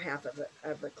the other half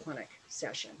of the clinic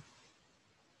session.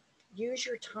 Use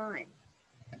your time.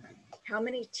 How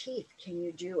many teeth can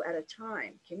you do at a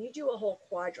time? Can you do a whole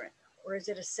quadrant, or is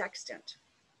it a sextant?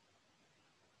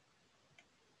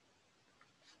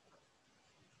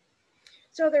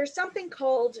 So there's something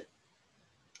called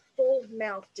full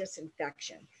mouth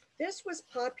disinfection. This was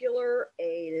popular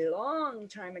a long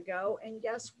time ago, and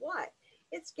guess what?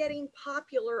 It's getting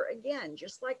popular again,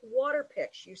 just like water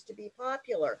picks used to be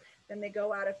popular. Then they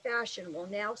go out of fashion. Well,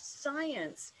 now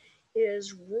science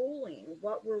is ruling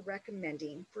what we're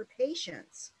recommending for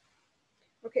patients.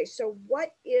 Okay, so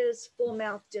what is full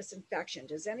mouth disinfection?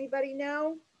 Does anybody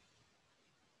know?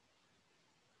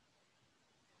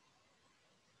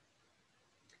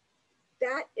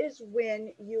 That is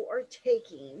when you are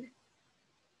taking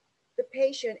the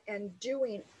patient and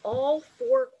doing all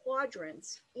 4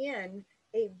 quadrants in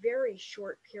a very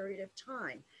short period of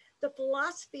time. The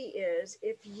philosophy is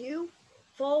if you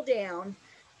fall down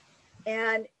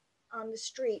and on the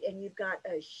street and you've got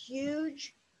a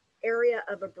huge area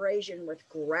of abrasion with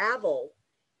gravel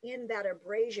in that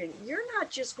abrasion, you're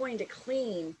not just going to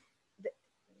clean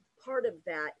part of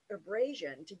that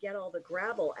abrasion to get all the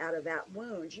gravel out of that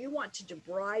wound. You want to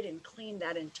debride and clean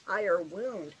that entire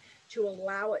wound to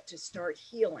allow it to start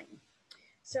healing.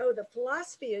 So the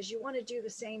philosophy is you want to do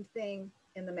the same thing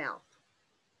in the mouth.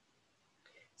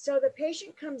 So the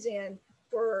patient comes in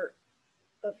for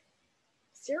a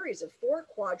series of 4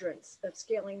 quadrants of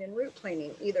scaling and root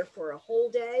planing, either for a whole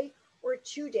day or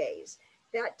 2 days.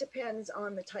 That depends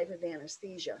on the type of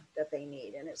anesthesia that they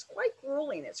need. And it's quite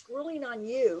grueling. It's grueling on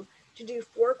you to do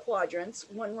 4 quadrants,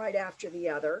 one right after the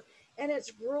other. And it's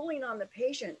grueling on the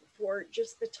patient for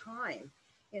just the time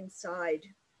inside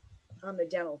on the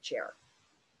dental chair.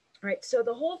 All right, so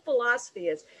the whole philosophy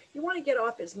is you want to get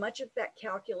off as much of that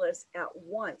calculus at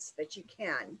once that you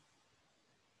can,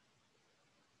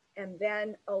 and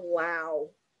then allow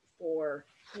for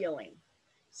healing.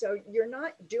 So you're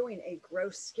not doing a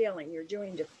gross scaling, you're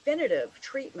doing definitive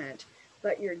treatment,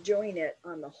 but you're doing it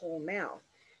on the whole mouth.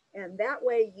 And that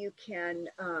way you can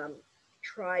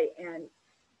try and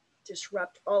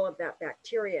disrupt all of that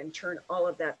bacteria and turn all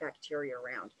of that bacteria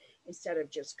around instead of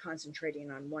just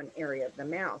concentrating on one area of the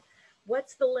mouth.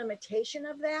 What's the limitation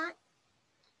of that?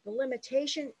 The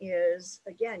limitation is,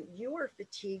 again, you are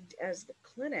fatigued as the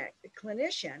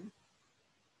clinician,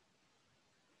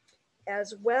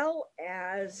 as well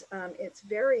as it's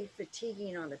very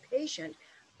fatiguing on the patient,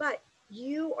 but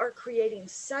you are creating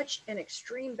such an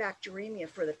extreme bacteremia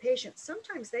for the patient.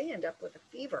 Sometimes they end up with a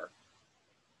fever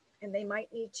and they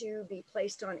might need to be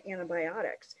placed on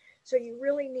antibiotics. So you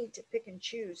really need to pick and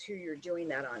choose who you're doing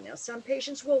that on. Now, some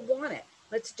patients will want it.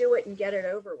 Let's do it and get it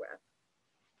over with.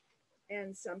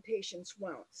 and some patients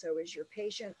won't. So is your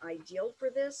patient ideal for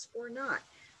this or not?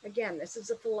 Again, this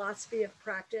is a philosophy of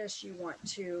practice. You want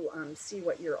to see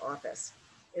what your office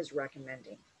is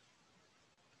recommending.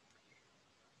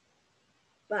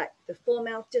 But the full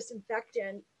mouth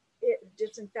disinfection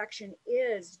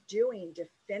is doing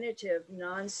definitive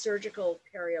non-surgical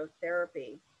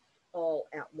periotherapy all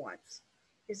at once.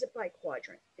 Is it by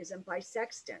quadrant? Is it by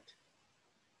sextant?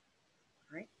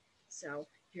 All right, so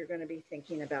you're going to be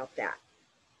thinking about that.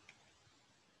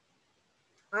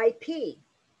 IP,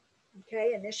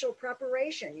 okay, initial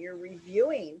preparation. You're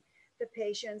reviewing the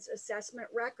patient's assessment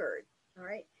record, all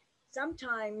right?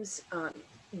 Sometimes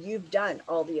you've done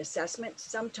all the assessments,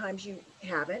 sometimes you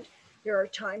haven't. There are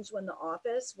times when the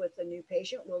office with a new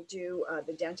patient will do,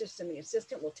 the dentist and the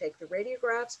assistant will take the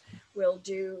radiographs, will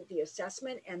do the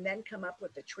assessment, and then come up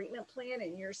with the treatment plan,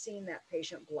 and you're seeing that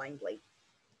patient blindly.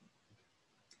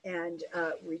 And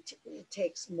it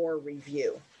takes more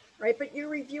review, right? But you're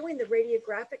reviewing the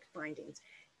radiographic findings.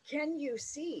 Can you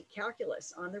see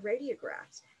calculus on the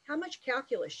radiographs? How much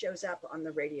calculus shows up on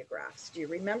the radiographs? Do you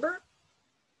remember?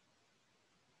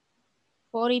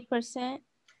 40%.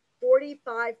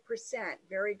 45%.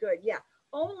 Very good. Yeah,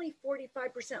 only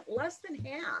 45%, less than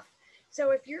half.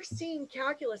 So if you're seeing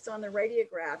calculus on the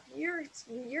radiograph, you're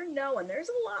knowing there's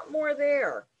a lot more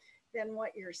there than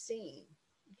what you're seeing.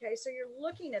 Okay, so you're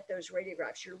looking at those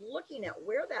radiographs. You're looking at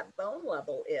where that bone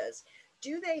level is.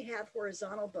 Do they have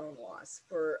horizontal bone loss?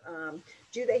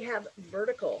 Do they have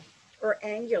vertical or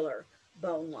angular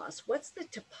bone loss? What's the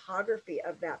topography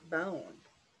of that bone?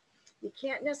 You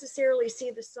can't necessarily see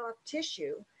the soft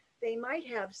tissue. They might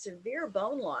have severe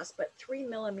bone loss, but 3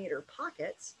 millimeter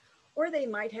pockets, or they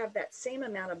might have that same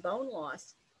amount of bone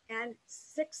loss and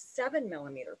 6-7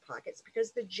 millimeter pockets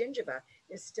because the gingiva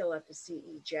is still at the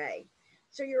CEJ.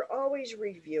 So you're always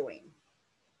reviewing.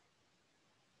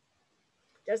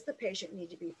 Does the patient need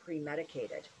to be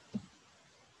pre-medicated?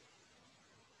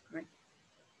 Right.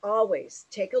 Always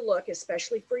take a look,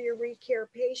 especially for your recare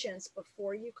patients,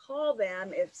 before you call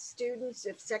them. If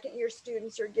second-year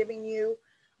students are giving you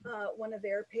one of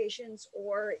their patients,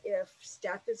 or if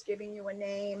staff is giving you a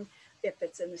name, if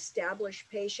it's an established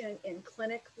patient in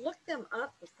clinic, look them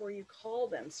up before you call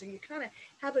them. So you kind of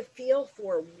have a feel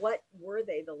for what were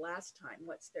they the last time?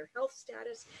 What's their health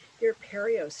status, their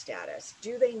perio status?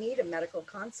 Do they need a medical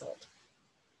consult?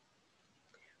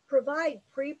 Provide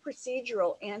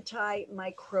pre-procedural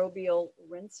antimicrobial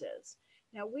rinses.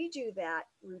 Now we do that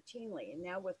routinely, and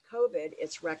now with COVID,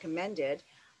 it's recommended.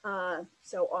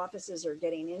 So offices are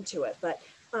getting into it, but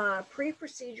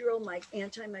pre-procedural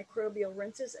antimicrobial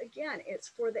rinses, again, it's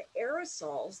for the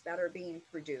aerosols that are being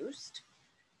produced.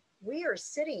 We are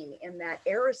sitting in that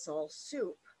aerosol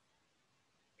soup,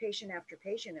 patient after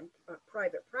patient in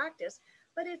private practice,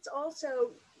 but it's also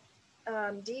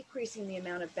decreasing the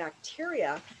amount of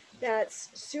bacteria that's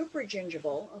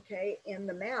supragingival, okay, in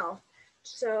the mouth.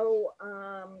 So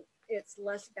it's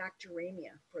less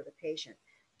bacteremia for the patient.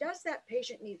 Does that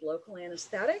patient need local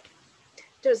anesthetic?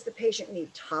 Does the patient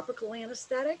need topical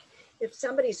anesthetic? If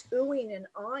somebody's oohing and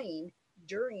aahing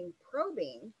during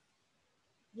probing,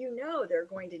 you know they're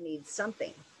going to need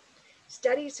something.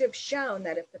 Studies have shown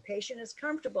that if the patient is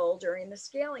comfortable during the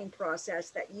scaling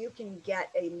process, that you can get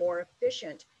a more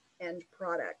efficient end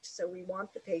product. So we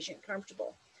want the patient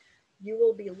comfortable. You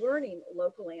will be learning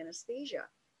local anesthesia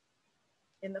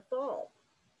in the fall.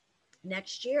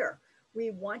 Next year,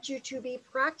 we want you to be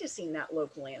practicing that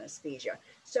local anesthesia.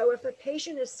 So if a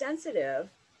patient is sensitive,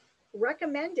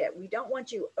 recommend it. We don't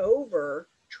want you over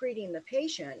treating the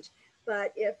patient,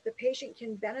 but if the patient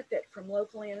can benefit from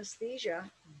local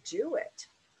anesthesia, do it.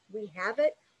 We have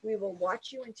it. We will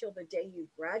watch you until the day you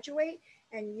graduate,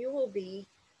 and you will be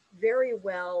very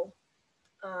well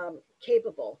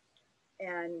capable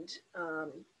and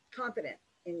confident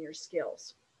in your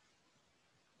skills.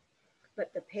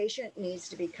 But the patient needs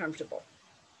to be comfortable.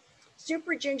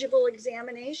 Supragingival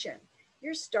examination.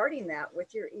 You're starting that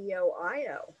with your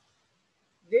EO-IO.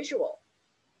 Visual,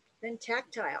 then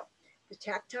tactile. The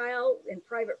tactile in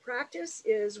private practice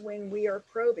is when we are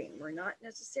probing. We're not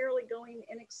necessarily going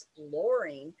and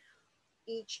exploring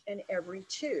each and every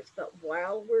tooth, but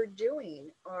while we're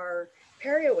doing our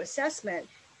perio assessment,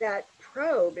 that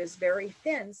probe is very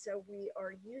thin, so we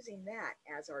are using that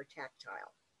as our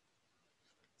tactile.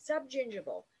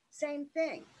 Subgingival, same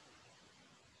thing.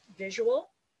 Visual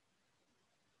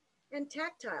and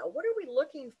tactile. What are we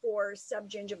looking for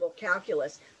subgingival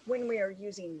calculus when we are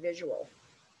using visual?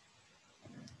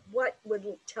 What would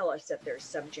tell us that there's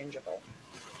subgingival?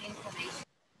 Inflammation.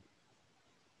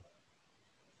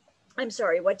 I'm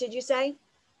sorry, what did you say?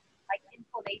 Like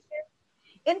inflammation?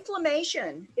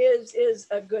 Inflammation is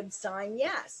a good sign,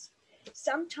 yes.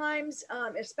 Sometimes,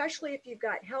 especially if you've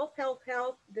got health,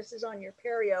 this is on your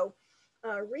perio,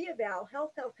 reeval,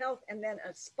 health, and then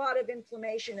a spot of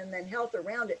inflammation and then health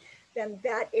around it, then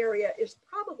that area is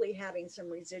probably having some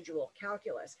residual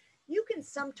calculus. You can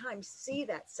sometimes see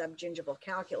that subgingival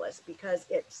calculus because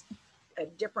it's a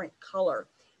different color.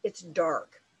 It's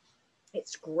dark,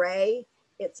 it's gray,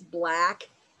 it's black,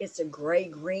 it's a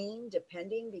gray-green,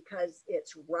 depending, because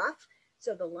it's rough.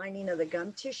 So the lining of the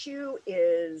gum tissue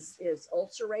is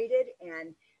ulcerated,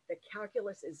 and the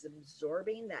calculus is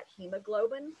absorbing that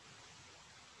hemoglobin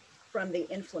from the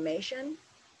inflammation.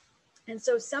 And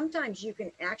so sometimes you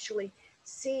can actually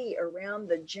see around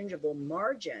the gingival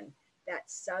margin that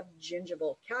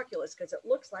subgingival calculus because it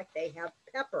looks like they have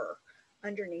pepper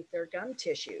underneath their gum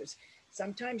tissues.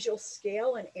 Sometimes you'll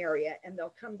scale an area and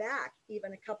they'll come back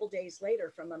even a couple days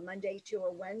later from a Monday to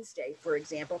a Wednesday, for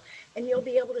example, and you'll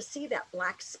be able to see that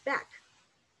black speck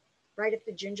right at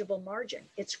the gingival margin.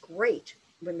 It's great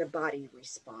when the body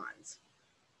responds.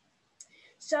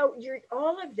 So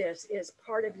all of this is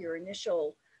part of your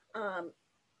initial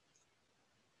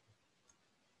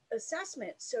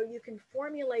assessment so you can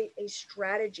formulate a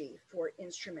strategy for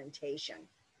instrumentation.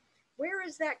 Where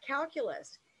is that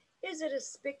calculus? Is it a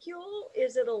spicule?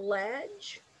 Is it a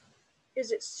ledge?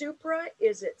 Is it supra?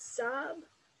 Is it sub?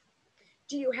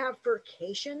 Do you have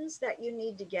furcations that you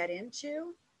need to get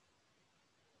into?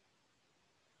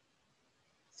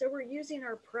 So we're using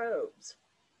our probes.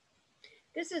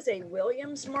 This is a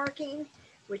Williams marking,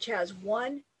 which has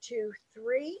 1, 2,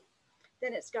 3.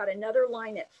 Then it's got another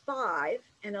line at 5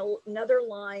 and another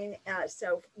line.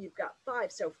 So you've got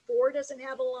 5. So 4 doesn't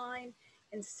have a line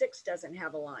and 6 doesn't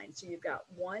have a line. So you've got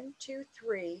 1, 2,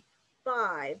 3,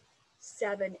 5,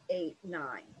 7, 8,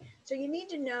 9. So you need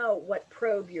to know what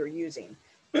probe you're using.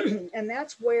 And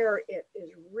that's where it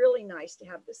is really nice to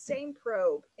have the same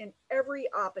probe in every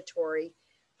operatory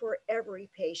for every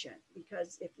patient,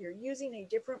 because if you're using a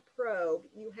different probe,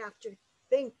 you have to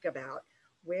think about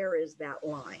where is that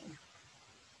line.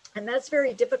 And that's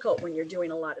very difficult when you're doing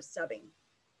a lot of subbing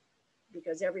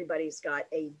because everybody's got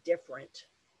a different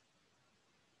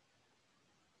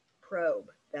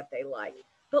probe that they like.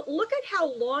 But look at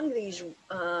how long these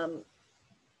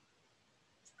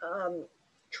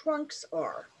trunks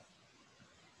are.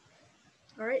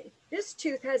 All right, this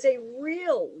tooth has a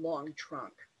real long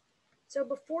trunk. So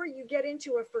before you get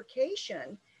into a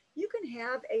furcation, you can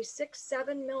have a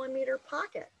 6-7 millimeter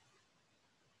pocket.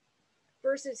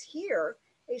 Versus here,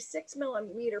 a 6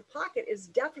 millimeter pocket is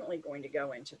definitely going to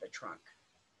go into the trunk.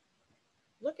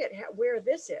 Look at where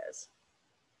this is.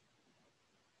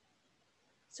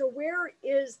 So where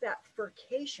is that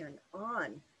furcation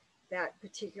on that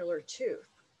particular tooth?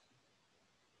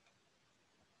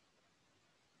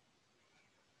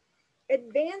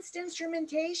 Advanced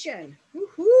instrumentation,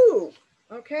 woohoo!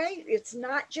 Okay, it's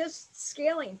not just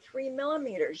scaling 3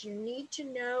 millimeters. You need to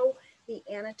know the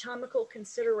anatomical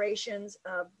considerations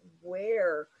of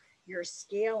where you're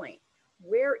scaling.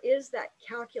 Where is that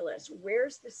calculus?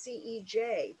 Where's the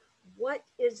CEJ? What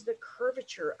is the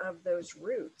curvature of those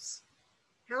roots?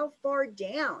 How far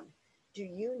down do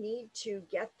you need to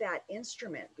get that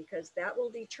instrument? Because that will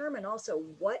determine also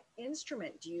what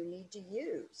instrument do you need to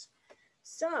use.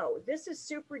 So this is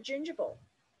supragingival.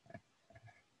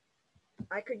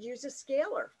 I could use a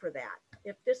scaler for that.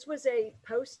 If this was a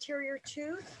posterior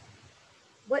tooth,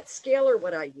 what scaler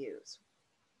would I use?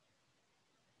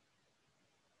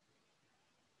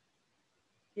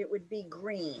 It would be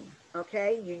green,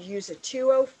 okay? You'd use a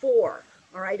 204,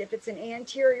 all right? If it's an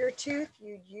anterior tooth,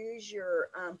 you'd use your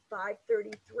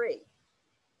 533,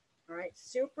 all right?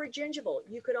 Supragingival.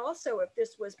 You could also, if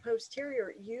this was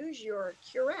posterior, use your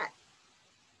curette,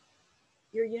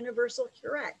 your universal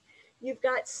curette. You've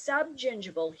got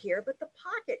subgingival here, but the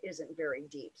pocket isn't very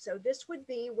deep. So this would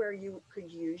be where you could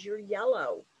use your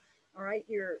yellow, all right,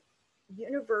 your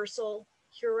universal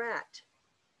curette.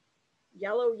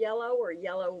 Yellow, yellow, or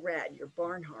yellow, red, your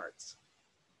Barnharts.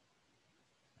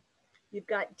 You've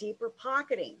got deeper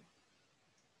pocketing.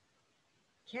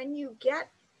 Can you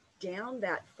get down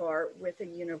that far with a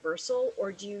universal,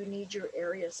 or do you need your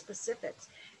area specifics?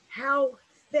 How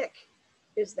thick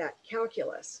is that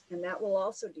calculus? And that will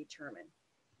also determine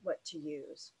what to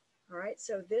use. All right,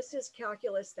 so this is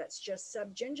calculus that's just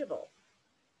subgingival.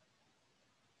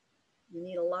 You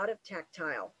need a lot of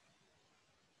tactile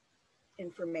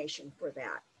information for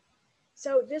that.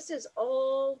 So this is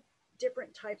all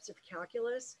different types of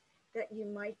calculus that you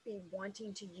might be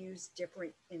wanting to use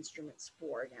different instruments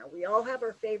for. Now, we all have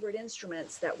our favorite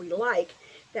instruments that we like,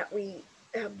 that we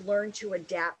have learned to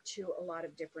adapt to a lot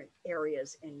of different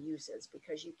areas and uses,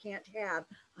 because you can't have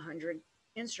 100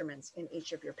 instruments in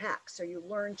each of your packs. So you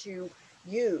learn to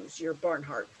use your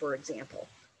Barnhart, for example,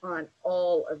 on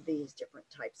all of these different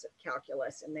types of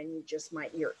calculus. And then you just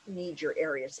might need your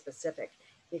area specific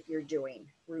if you're doing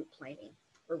root planing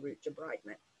or root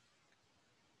debridement.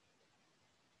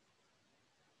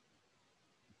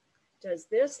 Does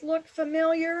this look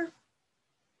familiar?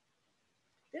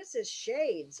 This is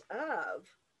shades of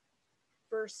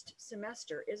first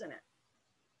semester, isn't it?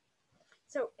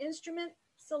 So instrument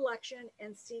selection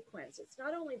and sequence. It's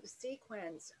not only the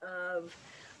sequence of,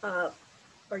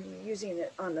 are you using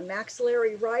it on the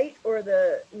maxillary right or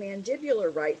the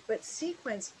mandibular right, but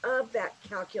sequence of that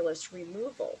calculus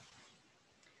removal.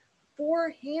 For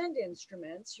hand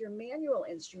instruments, your manual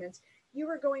instruments, you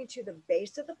are going to the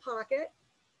base of the pocket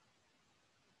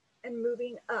and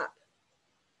moving up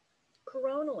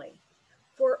coronally.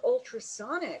 For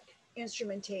ultrasonic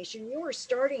instrumentation, you are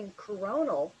starting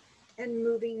coronal and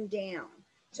moving down.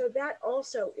 So that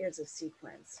also is a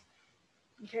sequence.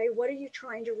 Okay, what are you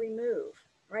trying to remove?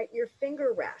 Right, your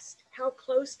finger rest. How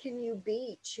close can you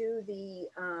be to the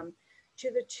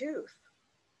tooth?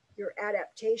 Your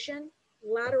adaptation,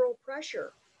 lateral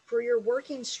pressure for your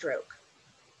working stroke.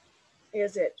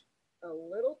 Is it a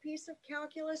little piece of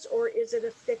calculus or is it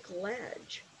a thick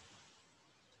ledge?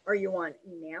 Are you on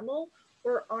enamel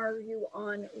or are you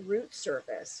on root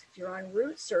surface? If you're on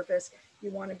root surface,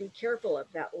 you want to be careful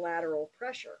of that lateral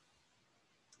pressure.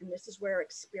 And this is where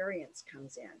experience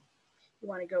comes in. You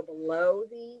want to go below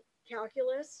the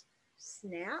calculus,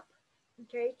 snap,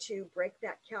 okay, to break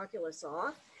that calculus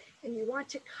off. And you want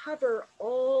to cover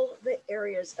all the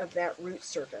areas of that root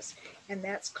surface. And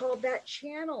that's called that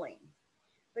channeling.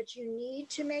 But you need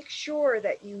to make sure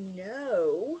that you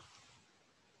know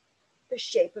the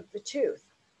shape of the tooth.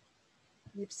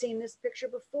 You've seen this picture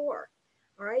before.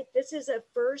 All right, this is a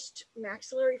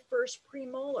maxillary first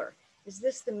premolar. Is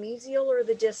this the mesial or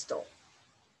the distal?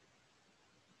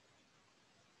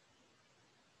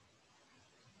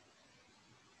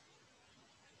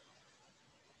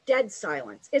 Dead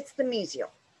silence. It's the mesial.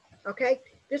 Okay,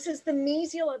 this is the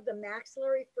mesial of the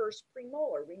maxillary first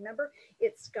premolar. Remember,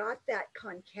 it's got that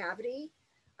concavity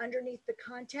underneath the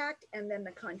contact and then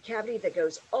the concavity that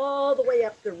goes all the way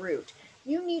up the root.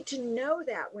 You need to know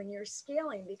that when you're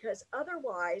scaling, because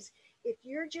otherwise, if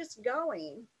you're just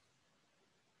going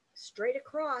straight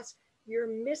across, you're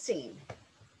missing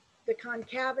the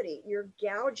concavity. You're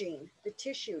gouging the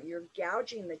tissue. You're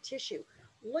gouging the tissue.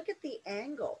 Look at the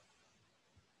angle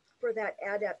for that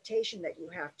adaptation that you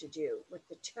have to do with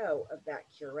the toe of that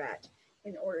curette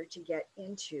in order to get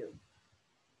into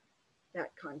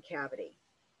that concavity.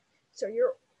 So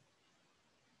your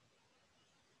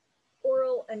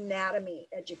oral anatomy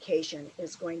education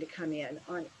is going to come in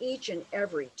on each and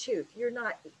every tooth. You're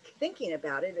not thinking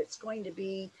about it. It's going to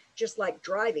be just like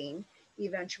driving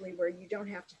eventually, where you don't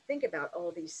have to think about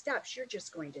all these steps. You're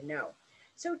just going to know.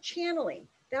 So channeling,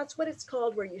 that's what it's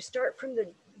called, where you start from the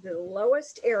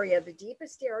lowest area, the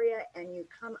deepest area, and you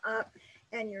come up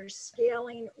and you're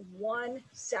scaling one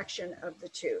section of the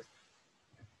tooth.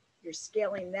 You're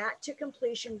scaling that to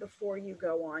completion before you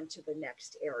go on to the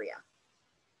next area.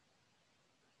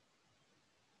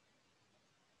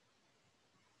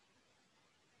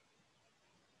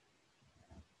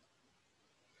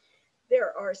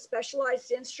 There are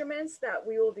specialized instruments that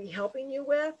we will be helping you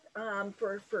with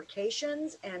for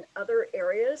furcations and other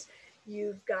areas.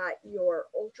 You've got your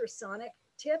ultrasonic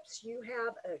tips. You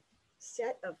have a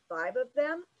set of 5 of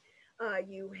them.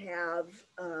 You have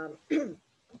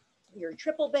your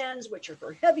triple bends, which are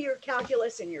for heavier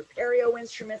calculus, and your Perio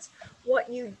instruments.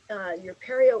 Your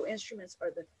Perio instruments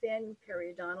are the thin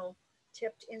periodontal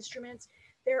tipped instruments.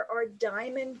 There are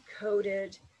diamond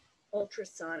coated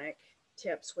ultrasonic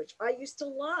tips, which I used to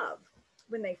love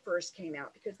when they first came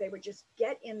out, because they would just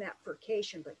get in that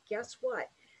furcation. But guess what?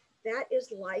 That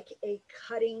is like a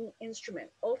cutting instrument.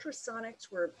 Ultrasonics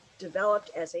were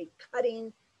developed as a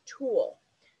cutting tool.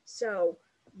 So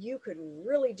you could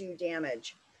really do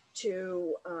damage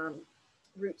to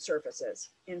root surfaces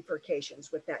in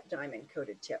furcations with that diamond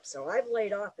coated tip. So I've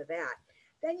laid off of that.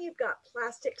 Then you've got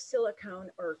plastic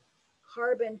silicone or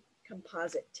carbon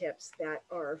composite tips that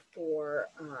are for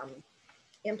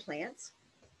implants,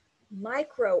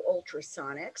 micro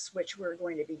ultrasonics, which we're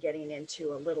going to be getting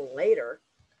into a little later.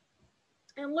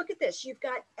 And look at this, you've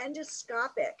got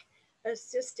endoscopic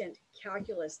assistant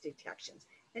calculus detections,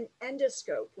 an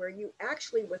endoscope where you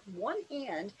actually, with one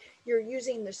hand, you're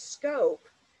using the scope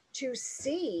to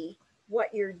see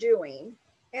what you're doing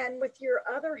And with your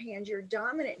other hand, your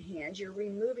dominant hand, you're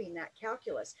removing that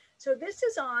calculus. So this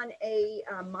is on a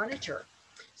monitor.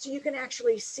 So you can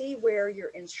actually see where your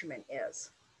instrument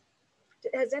is.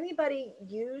 Has anybody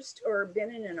used or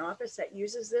been in an office that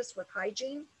uses this with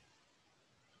hygiene?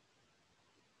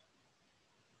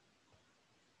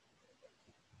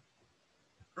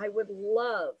 I would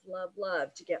love, love,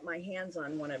 love to get my hands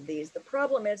on one of these. The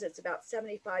problem is it's about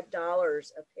 $75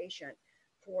 a patient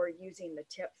for using the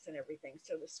tips and everything.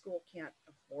 So the school can't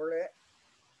afford it.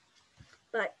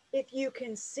 But if you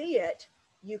can see it,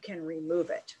 you can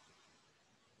remove it.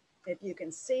 If you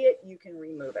can see it, you can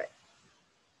remove it.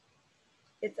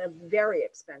 It's a very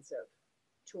expensive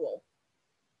tool.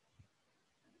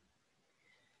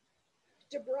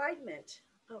 Debridement,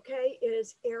 okay,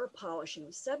 is air polishing,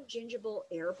 subgingival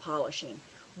air polishing.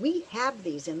 We have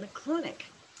these in the clinic.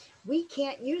 We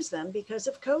can't use them because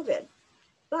of COVID,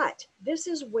 but this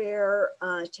is where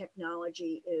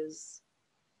technology is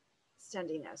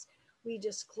sending us. We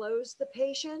disclose the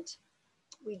patient,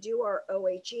 we do our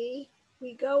OHE,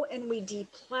 we go and we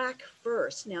deplaque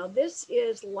first. Now this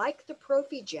is like the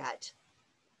ProfiJet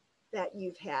that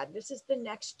you've had. This is the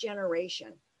next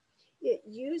generation. It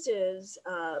uses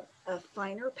a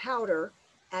finer powder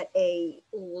at a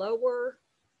lower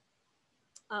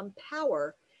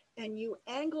power, and you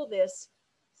angle this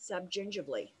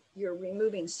subgingivally. You're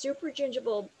removing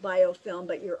supragingival biofilm,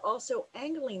 but you're also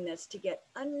angling this to get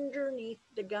underneath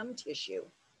the gum tissue.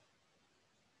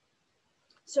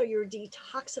 So you're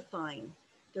detoxifying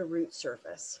the root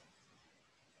surface.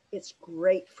 It's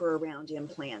great for around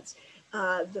implants.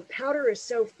 The powder is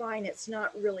so fine, it's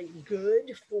not really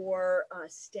good for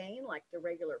stain like the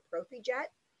regular ProfiJet.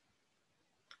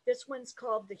 This one's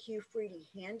called the Hugh Freedy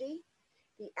Handy.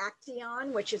 The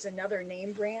Action, which is another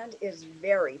name brand, is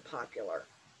very popular.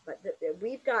 But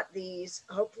we've got these.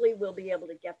 Hopefully we'll be able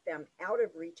to get them out of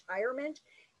retirement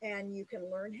and you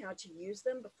can learn how to use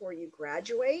them before you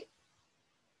graduate.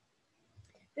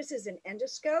 This is an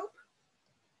endoscope.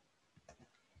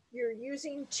 You're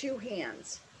using two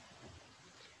hands.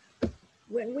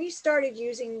 When we started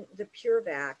using the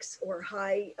PureVax or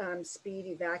high speed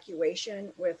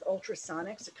evacuation with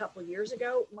ultrasonics a couple years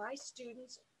ago, my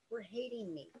students were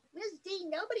hating me. Ms. D,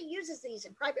 nobody uses these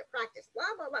in private practice, blah,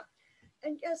 blah, blah.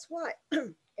 And guess what?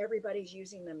 Everybody's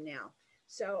using them now.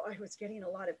 So I was getting a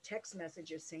lot of text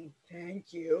messages saying,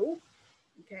 thank you.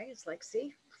 Okay, it's like,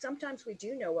 see, sometimes we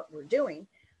do know what we're doing.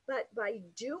 But by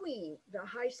doing the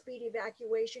high-speed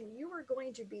evacuation, you are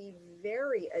going to be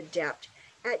very adept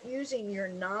at using your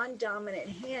non-dominant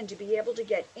hand to be able to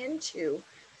get into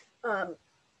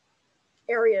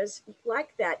areas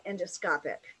like that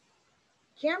endoscopic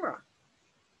camera.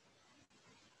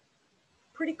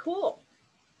 Pretty cool.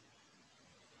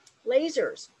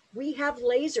 Lasers. We have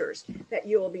lasers that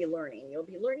you will be learning. You'll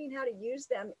be learning how to use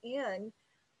them in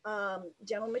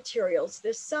dental materials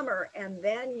this summer, and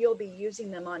then you'll be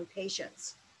using them on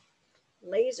patients.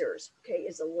 Lasers, okay,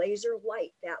 is a laser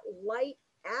light. That light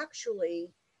actually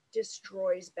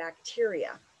destroys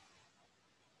bacteria.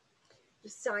 The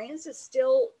science is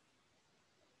still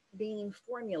being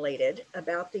formulated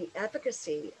about the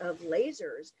efficacy of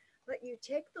lasers, but you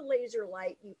take the laser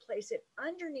light, you place it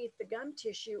underneath the gum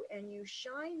tissue, and you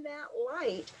shine that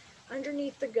light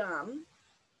underneath the gum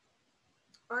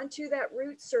onto that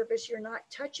root surface. You're not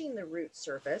touching the root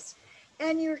surface,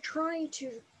 and you're trying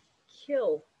to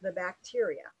kill the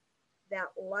bacteria. That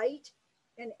light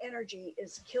and energy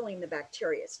is killing the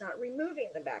bacteria. It's not removing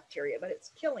the bacteria, but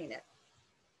it's killing it.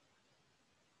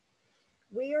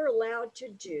 We are allowed to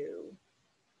do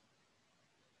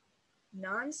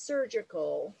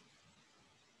non-surgical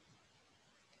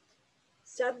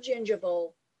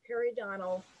subgingival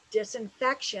periodontal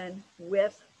disinfection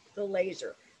with the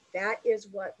laser. That is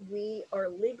what we are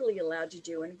legally allowed to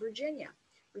do in Virginia.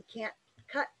 We can't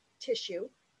cut tissue.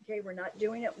 Okay, we're not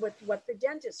doing it with what the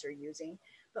dentists are using,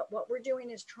 but what we're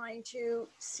doing is trying to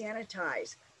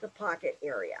sanitize the pocket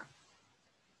area.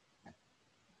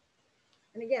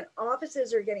 And again,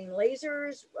 offices are getting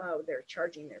lasers. They're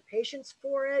charging their patients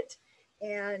for it.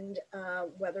 And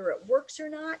whether it works or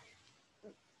not,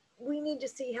 we need to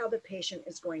see how the patient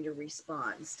is going to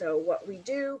respond. So what we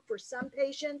do for some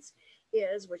patients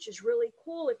is, which is really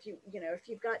cool, if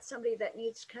you've got somebody that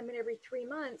needs to come in every 3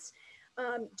 months,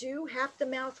 do half the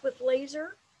mouth with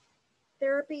laser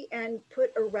therapy and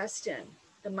put Arrestin,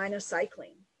 the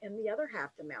minocycline, in the other half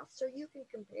the mouth, so you can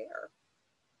compare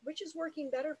which is working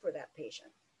better for that patient.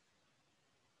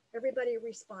 Everybody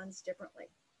responds differently.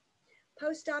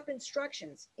 Post-op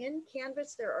instructions. In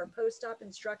Canvas, there are post-op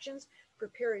instructions for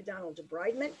periodontal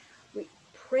debridement. We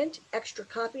print extra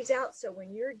copies out. So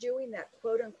when you're doing that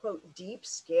quote unquote deep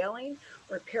scaling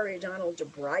or periodontal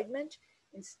debridement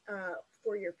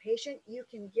for your patient, you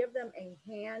can give them a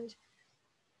hand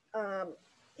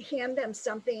them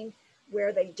something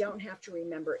where they don't have to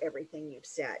remember everything you've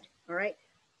said. All right.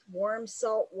 Warm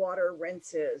salt water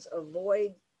rinses,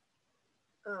 avoid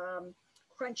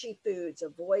crunchy foods,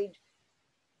 avoid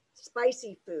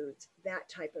spicy foods, that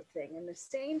type of thing. And the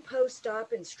same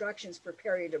post-op instructions for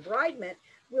perio-debridement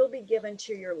will be given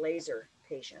to your laser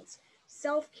patients.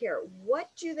 Self-care, what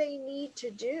do they need to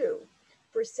do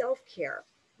for self-care,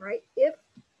 right? If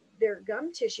their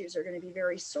gum tissues are going to be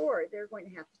very sore, they're going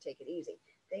to have to take it easy.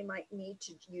 They might need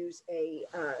to use a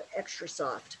extra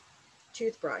soft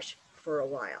toothbrush for a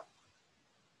while.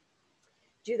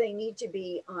 Do they need to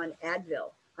be on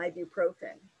Advil,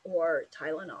 ibuprofen, or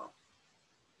Tylenol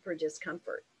for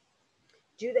discomfort?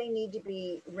 Do they need to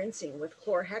be rinsing with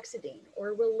chlorhexidine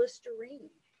or will Listerine,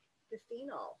 the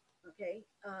phenol, okay,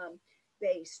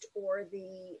 based, or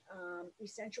the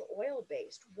essential oil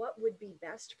based? What would be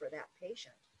best for that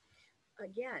patient?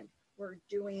 Again, we're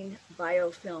doing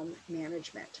biofilm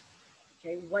management.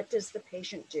 Okay, what does the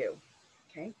patient do?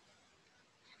 Okay,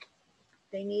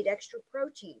 they need extra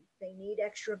protein, they need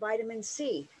extra vitamin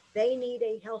C, they need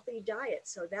a healthy diet.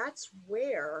 So that's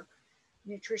where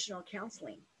nutritional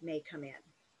counseling may come in.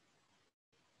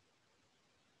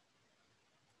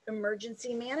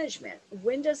 Emergency management.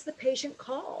 When does the patient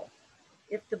call?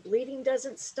 If the bleeding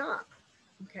doesn't stop,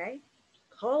 okay,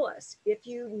 call us. If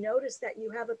you notice that you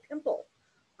have a pimple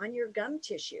on your gum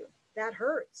tissue that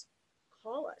hurts,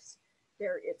 call us.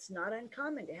 It's not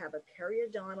uncommon to have a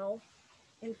periodontal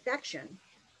infection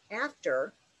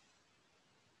after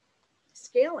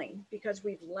scaling because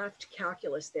we've left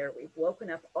calculus there. We've woken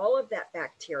up all of that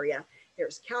bacteria.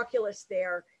 There's calculus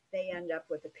there. They end up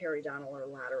with a periodontal or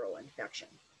lateral infection.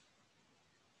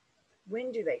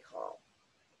 When do they call?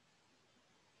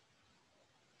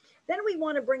 Then we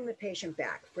want to bring the patient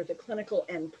back for the clinical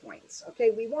endpoints.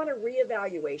 Okay, we want a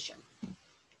reevaluation.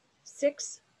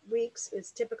 6 weeks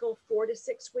is typical, 4 to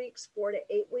 6 weeks, 4 to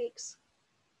 8 weeks,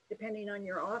 depending on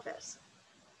your office.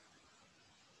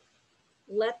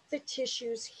 Let the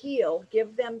tissues heal,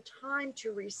 give them time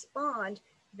to respond,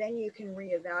 then you can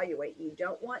reevaluate. You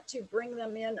don't want to bring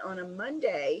them in on a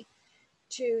Monday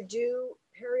to do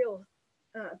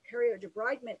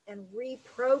perio-debridement and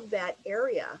reprobe that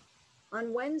area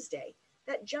on Wednesday.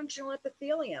 That junctional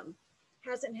epithelium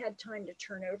hasn't had time to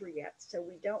turn over yet, so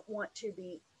we don't want to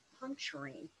be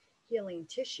puncturing healing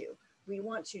tissue. We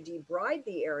want to debride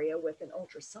the area with an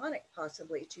ultrasonic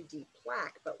possibly to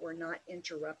deplaque, but we're not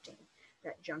interrupting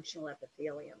that junctional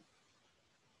epithelium.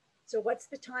 So what's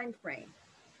the time frame?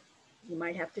 You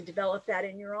might have to develop that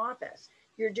in your office.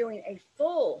 You're doing a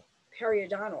full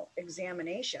periodontal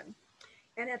examination,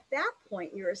 and at that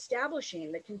point, you're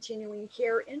establishing the continuing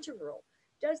care interval.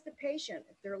 Does the patient,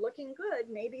 if they're looking good,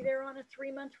 maybe they're on a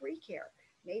 3-month recare.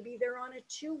 Maybe they're on a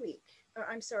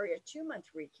 2-month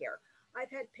recare.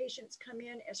 I've had patients come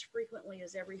in as frequently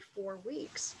as every 4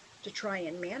 weeks to try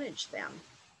and manage them.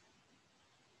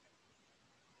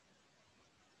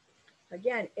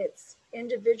 Again, it's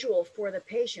individual for the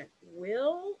patient.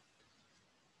 Will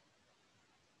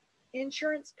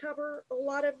insurance cover a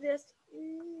lot of this?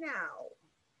 No,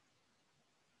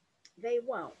 they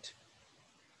won't.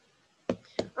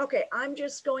 Okay, I'm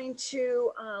just going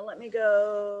to, let me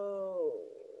go.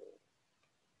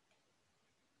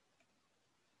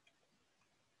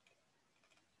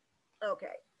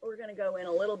 Okay, we're going to go in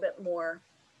a little bit more.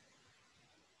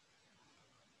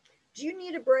 Do you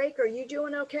need a break? Are you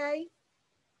doing okay?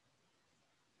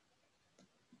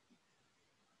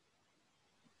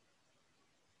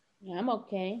 Yeah, I'm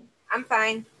okay. I'm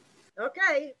fine.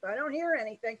 Okay, if I don't hear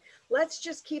anything, let's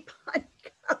just keep on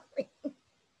going.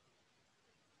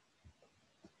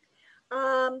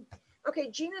 Okay,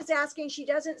 Gina's asking, she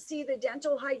doesn't see the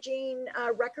dental hygiene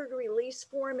record release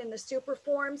form in the super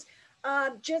forms.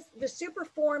 Just the super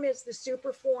form is the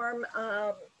super form.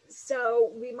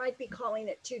 So we might be calling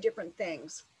it 2 different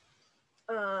things.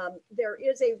 There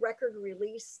is a record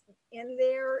release in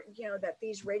there, you know, that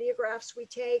these radiographs we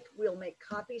take, we'll make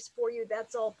copies for you.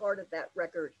 That's all part of that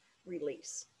record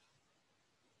release.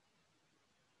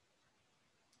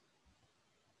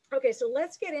 Okay, so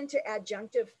let's get into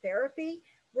adjunctive therapy.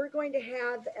 We're going to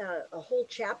have a whole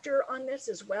chapter on this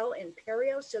as well in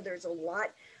Perio. So there's a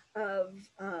lot of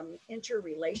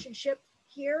interrelationship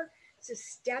here.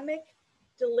 Systemic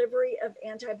delivery of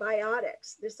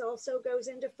antibiotics. This also goes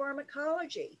into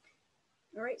pharmacology.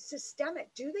 All right, systemic.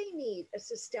 Do they need a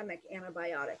systemic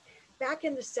antibiotic? back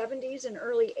in the 70s and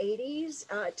early 80s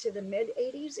to the mid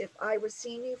 80s, if I was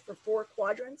seeing you for 4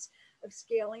 quadrants of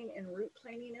scaling and root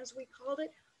planing, as we called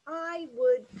it, I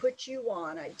would put you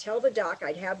on. I'd tell the doc,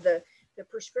 I'd have the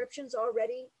prescriptions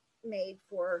already made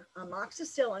for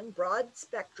amoxicillin, broad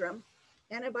spectrum,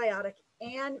 antibiotic,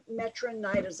 and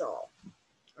metronidazole.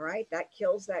 All right, that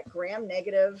kills that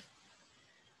gram-negative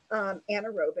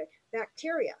anaerobic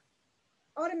bacteria.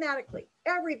 Automatically,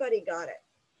 everybody got it.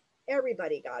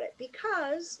 Everybody got it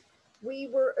because we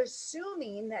were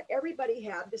assuming that everybody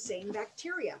had the same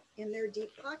bacteria in their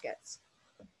deep pockets.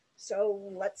 So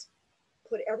let's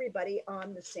put everybody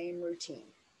on the same routine.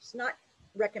 It's not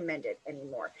recommended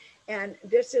anymore. And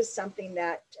this is something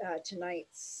that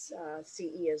tonight's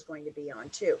CE is going to be on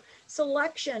too.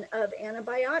 Selection of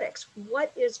antibiotics.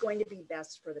 What is going to be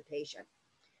best for the patient?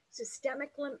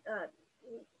 Systemic,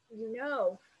 you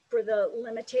know, for the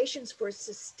limitations for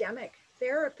systemic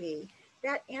therapy,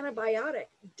 that antibiotic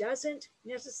doesn't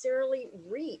necessarily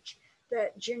reach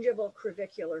the gingival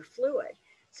crevicular fluid.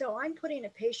 So I'm putting a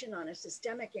patient on a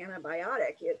systemic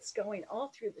antibiotic. It's going all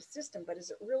through the system, but is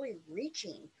it really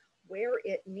reaching where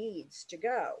it needs to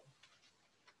go?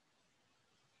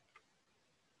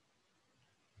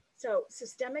 So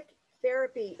systemic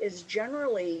therapy is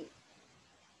generally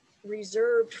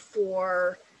reserved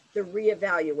for the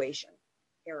reevaluation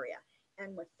area.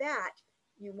 And with that,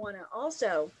 you want to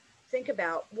also think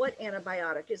about what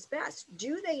antibiotic is best.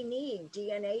 Do they need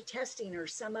DNA testing or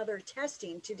some other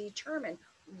testing to determine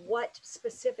what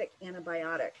specific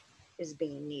antibiotic is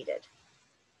being needed?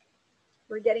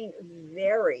 We're getting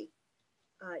very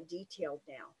detailed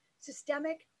now.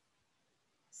 Systemic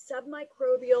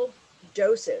submicrobial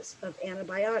doses of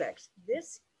antibiotics.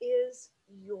 This is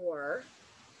your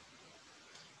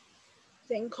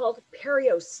thing called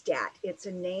Perio. It's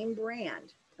a name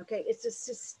brand. Okay, it's a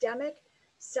systemic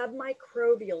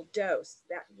submicrobial dose.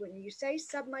 That when you say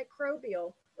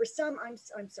submicrobial or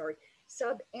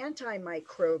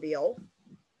sub-antimicrobial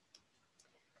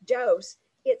dose,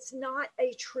 it's not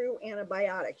a true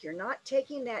antibiotic. You're not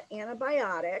taking that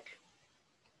antibiotic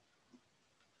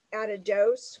at a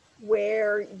dose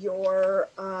where your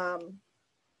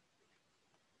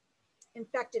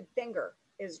infected finger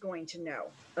is going to know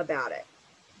about it.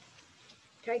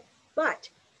 Okay, but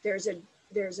there's a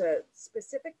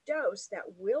specific dose that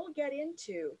will get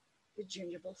into the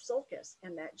gingival sulcus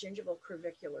and that gingival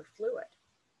crevicular fluid.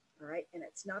 All right, and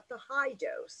it's not the high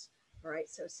dose. All right,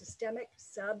 so systemic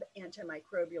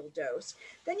sub-antimicrobial dose.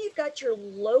 Then you've got your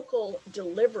local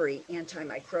delivery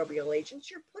antimicrobial agents.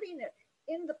 You're putting it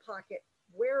in the pocket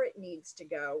where it needs to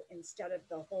go instead of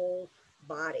the whole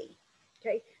body.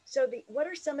 Okay, so what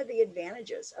are some of the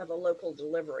advantages of a local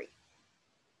delivery?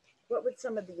 What would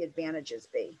some of the advantages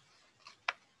be?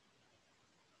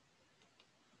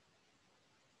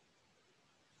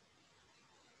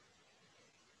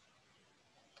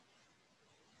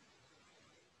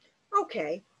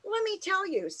 Okay, let me tell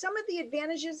you, some of the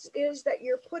advantages is that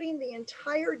you're putting the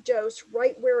entire dose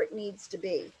right where it needs to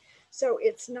be. So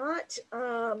it's not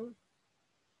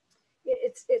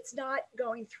it's not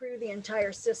going through the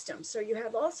entire system. So you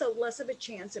have also less of a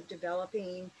chance of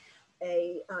developing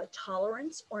a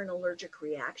tolerance or an allergic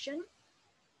reaction.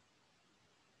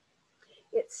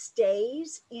 It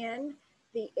stays in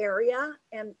the area,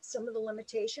 and some of the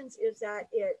limitations is that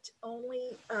it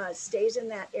only stays in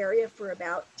that area for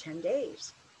about 10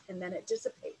 days, and then it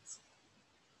dissipates.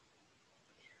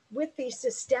 With the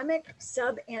systemic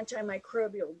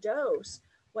sub-antimicrobial dose,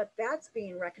 what that's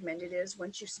being recommended is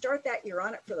once you start that, you're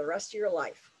on it for the rest of your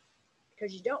life,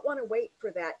 because you don't want to wait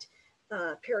for that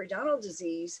periodontal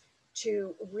disease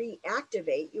to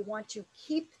reactivate. You want to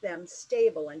keep them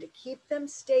stable, and to keep them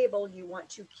stable, you want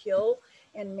to kill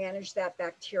and manage that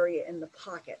bacteria in the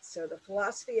pocket. So the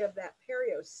philosophy of that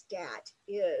Perio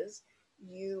is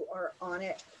you are on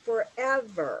it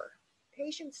forever.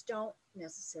 Patients don't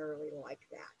necessarily like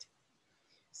that.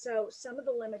 So some of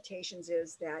the limitations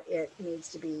is that it needs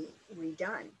to be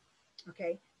redone,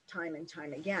 okay, time and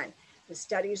time again. The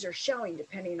studies are showing,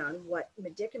 depending on what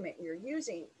medicament you're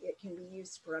using, it can be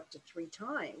used for up to 3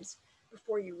 times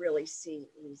before you really see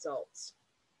results.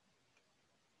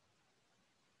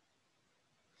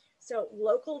 So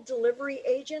local delivery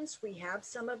agents, we have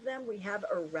some of them. We have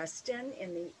Arrestin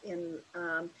in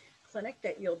the clinic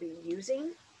that you'll be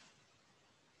using.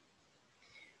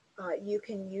 You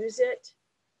can use it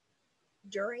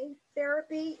during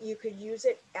therapy. You could use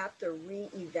it at the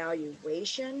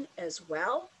reevaluation as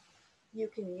well. You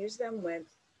can use them with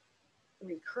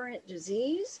recurrent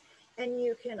disease, and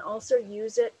you can also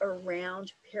use it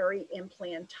around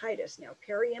peri-implantitis. Now,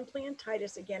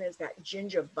 peri-implantitis, again, is that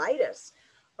gingivitis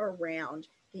around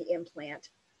the implant.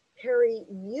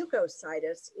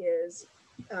 Perimucositis is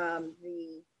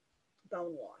the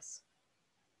bone loss.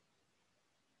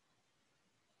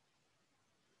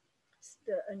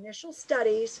 The initial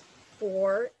studies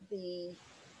for the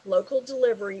local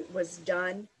delivery was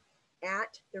done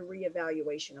at the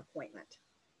reevaluation appointment.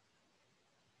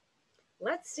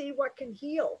 Let's see what can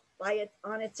heal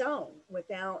on its own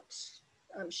without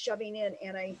shoving in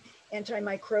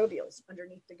antimicrobials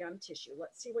underneath the gum tissue.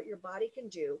 Let's see what your body can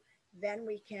do. Then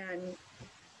we can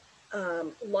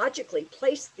logically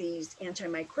place these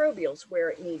antimicrobials where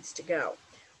it needs to go.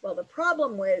 Well, the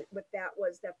problem with that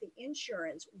was that the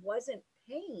insurance wasn't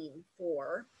paying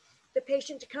for the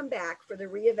patient to come back for the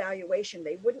reevaluation.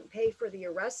 They wouldn't pay for the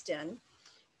Arrestin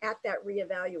at that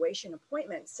reevaluation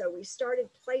appointment. So we started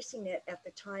placing it at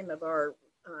the time of our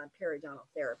periodontal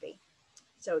therapy.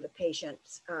 So the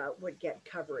patients would get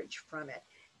coverage from it.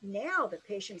 Now the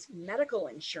patient's medical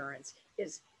insurance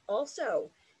is also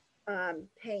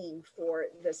paying for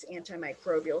this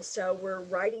antimicrobial. So we're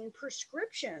writing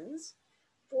prescriptions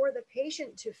for the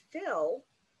patient to fill.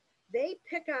 They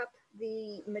pick up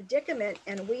the medicament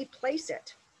and we place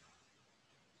it.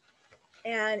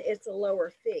 And it's a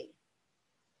lower fee.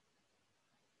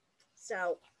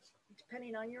 So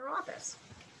depending on your office.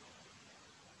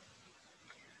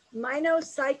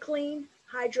 Minocycline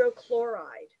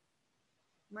hydrochloride.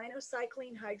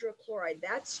 Minocycline hydrochloride,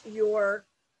 that's your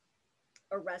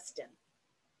Arrestin.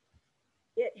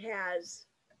 It has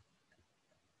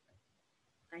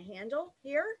a handle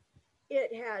here.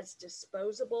 It has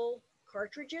disposable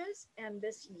cartridges, and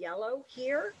this yellow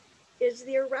here is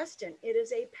the Arrestin. It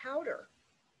is a powder.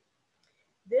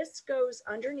 This goes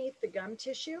underneath the gum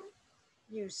tissue.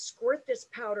 You squirt this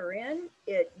powder in,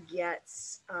 it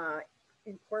gets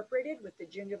incorporated with the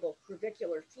gingival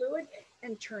crevicular fluid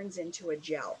and turns into a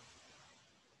gel.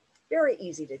 Very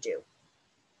easy to do.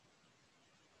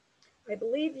 I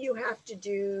believe you have to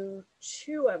do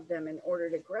 2 of them in order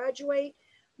to graduate.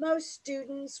 Most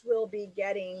students will be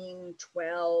getting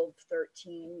 12,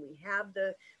 13.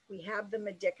 We have the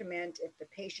medicament if the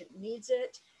patient needs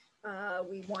it.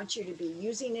 We want you to be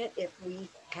using it if we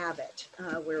have it.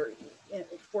 We're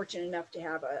fortunate enough to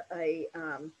have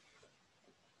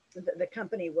the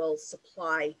company will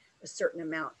supply a certain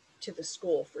amount to the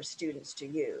school for students to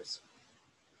use.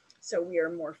 So we are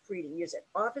more free to use it.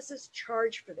 Offices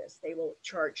charge for this. They will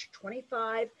charge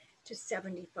 $25 to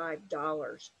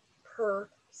 $75 per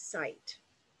site.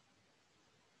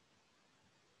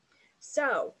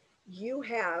 So you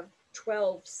have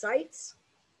 12 sites.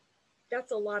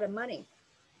 That's a lot of money.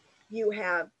 You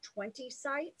have 20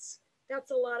 sites.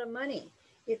 That's a lot of money.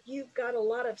 If you've got a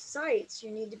lot of sites, you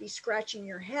need to be scratching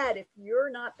your head. If you're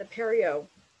not the perio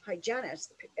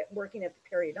hygienist working at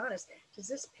the periodontist, does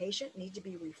this patient need to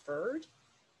be referred,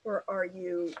 or are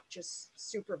you just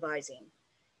supervising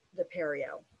the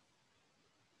perio?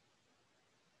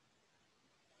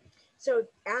 So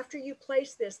after you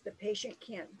place this, the patient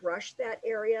can't brush that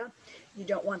area. You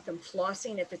don't want them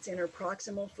flossing if it's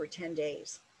interproximal for 10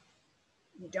 days.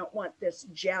 You don't want this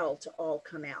gel to all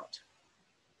come out.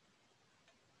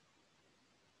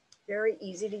 Very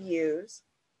easy to use.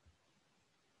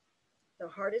 The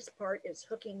hardest part is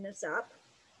hooking this up.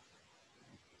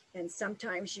 And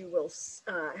sometimes you will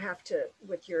have to,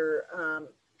 with your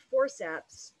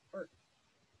forceps, or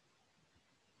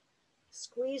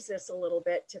squeeze this a little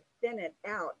bit to thin it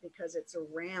out because it's a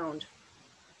round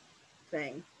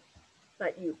thing.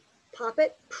 But you pop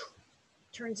it,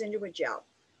 turns into a gel.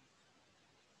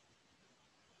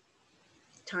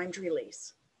 Timed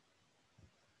release.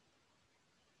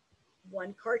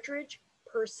 1 cartridge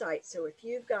per site. So if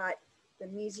you've got the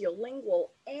mesiolingual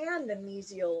and the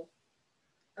mesial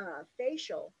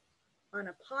facial on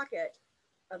a pocket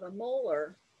of a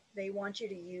molar, they want you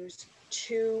to use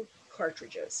 2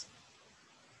 cartridges.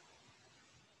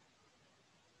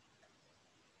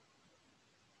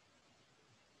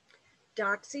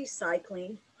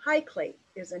 Doxycycline hyclate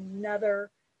is another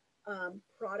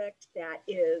product that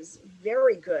is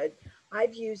very good.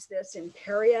 I've used this in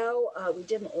perio. We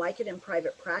didn't like it in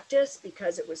private practice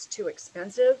because it was too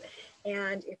expensive.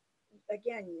 And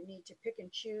again, you need to pick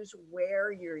and choose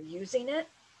where you're using it.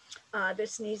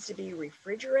 This needs to be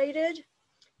refrigerated.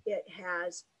 It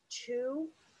has 2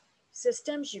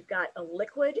 systems. You've got a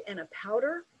liquid and a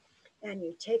powder, and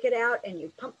you take it out and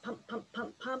you pump, pump, pump,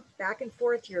 pump, pump back and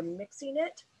forth. You're mixing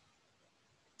it.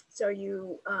 So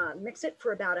you mix it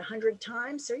for about 100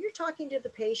 times. So you're talking to the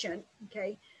patient,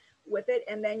 okay, with it,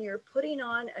 and then you're putting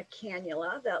on a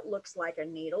cannula that looks like a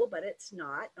needle, but it's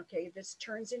not. Okay, this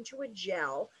turns into a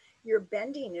gel. You're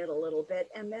bending it a little bit,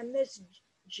 and then this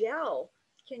gel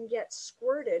can get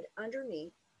squirted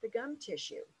underneath the gum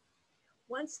tissue.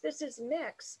 Once this is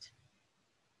mixed,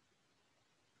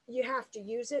 you have to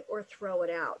use it or throw it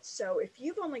out. So if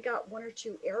you've only got 1 or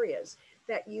 2 areas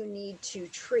that you need to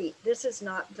treat, this is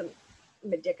not the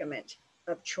medicament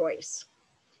of choice.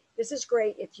 This is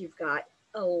great if you've got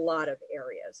a lot of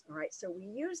areas. All right, so we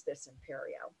use this in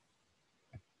perio.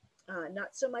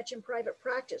 Not so much in private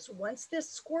practice. Once this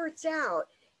squirts out,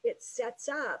 it sets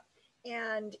up,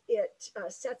 and it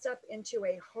sets up into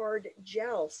a hard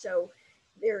gel. So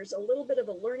there's a little bit of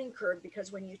a learning curve,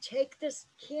 because when you take this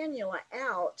cannula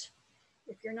out,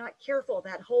 if you're not careful,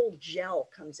 that whole gel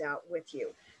comes out with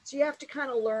you. So you have to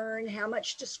kind of learn how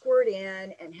much to squirt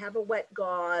in and have a wet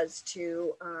gauze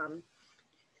to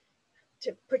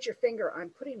put your finger. I'm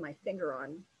putting my finger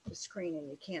on the screen and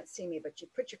you can't see me, but you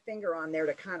put your finger on there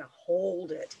to kind of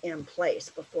hold it in place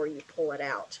before you pull it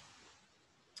out.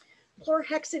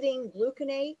 Chlorhexidine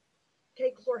gluconate.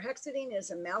 Okay, chlorhexidine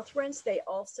is a mouth rinse. They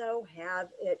also have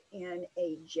it in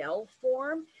a gel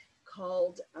form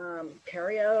called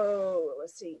Perio,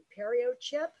 Perio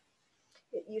chip.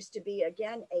 It used to be,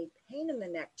 again, a pain in the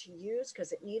neck to use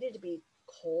because it needed to be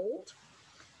cold,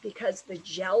 because the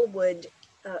gel would,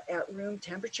 at room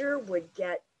temperature, would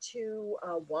get too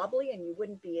wobbly and you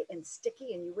wouldn't be, and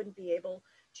sticky, and you wouldn't be able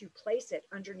to place it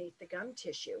underneath the gum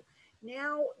tissue.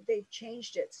 Now they've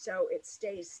changed it so it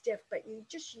stays stiff, but you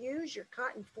just use your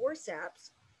cotton forceps,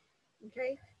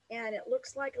 okay? And it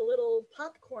looks like a little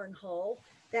popcorn hull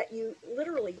that you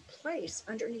literally place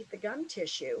underneath the gum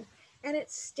tissue, and it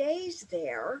stays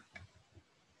there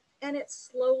and it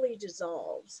slowly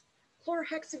dissolves.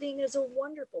 Chlorhexidine is a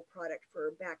wonderful product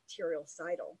for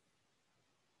bactericidal.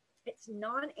 It's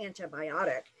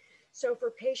non-antibiotic. So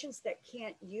for patients that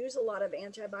can't use a lot of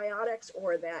antibiotics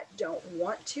or that don't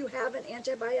want to have an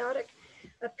antibiotic,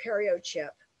 a Perio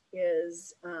chip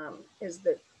is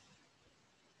the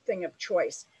thing of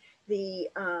choice. This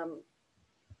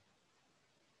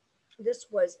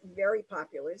was very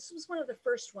popular. This was one of the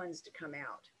first ones to come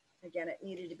out. Again, it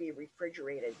needed to be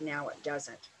refrigerated. Now it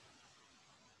doesn't.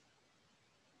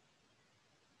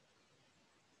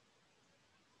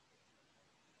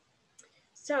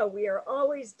 So we are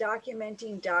always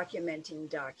documenting.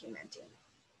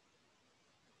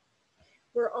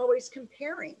 We're always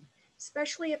comparing,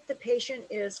 especially if the patient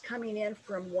is coming in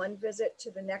from one visit to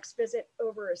the next visit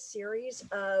over a series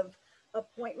of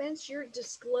appointments. You're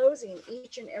disclosing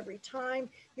each and every time.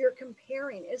 You're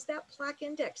comparing. Is that plaque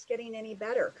index getting any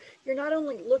better? You're not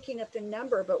only looking at the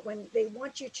number, but when they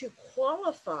want you to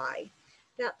qualify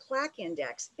that plaque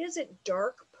index, is it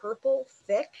dark purple,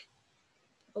 thick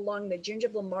along the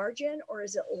gingival margin, or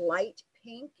is it light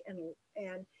pink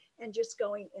and just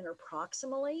going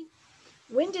interproximally?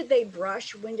 When did they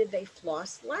brush? When did they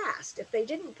floss last? If they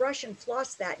didn't brush and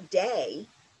floss that day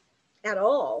at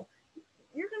all,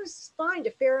 you're going to find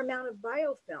a fair amount of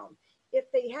biofilm.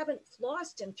 If they haven't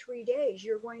flossed in 3 days,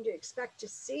 you're going to expect to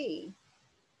see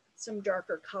some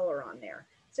darker color on there.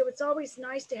 So it's always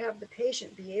nice to have the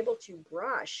patient be able to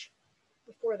brush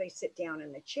before they sit down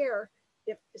in the chair,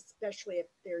 especially if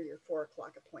they're your 4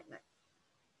 o'clock appointment.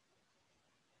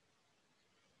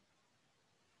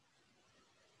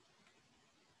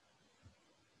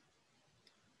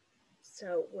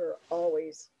 So we're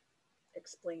always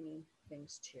explaining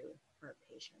things to our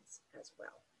patients as well.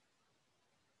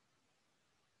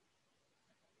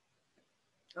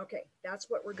 Okay, that's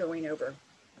what we're going over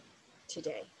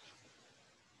today.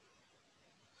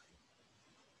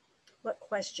 What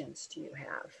questions do you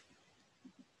have?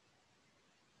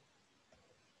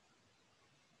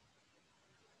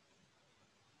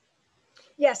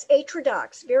 Yes,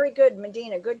 Atridox. Very good,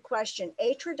 Medina. Good question.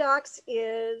 Atridox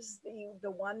is the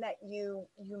one that you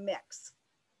mix.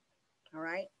 All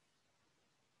right.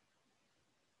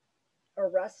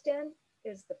 Arustin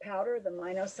is the powder, the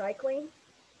minocycline.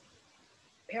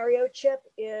 Perio chip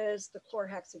is the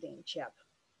chlorhexidine chip.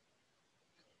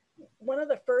 One of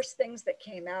the first things that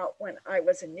came out when I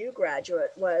was a new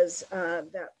graduate was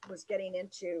that was getting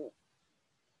into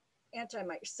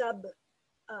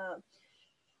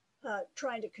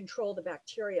trying to control the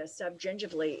bacteria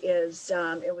subgingivally is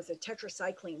it was a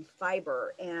tetracycline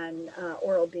fiber, and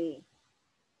Oral-B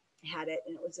had it,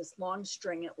 and it was this long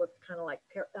string. It looked kind of like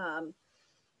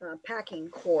packing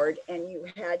cord, and you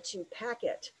had to pack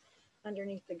it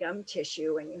underneath the gum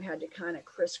tissue, and you had to kind of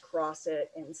crisscross it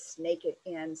and snake it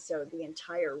in so the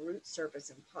entire root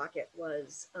surface and pocket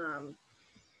was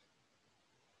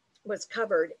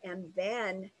covered. And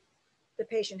then the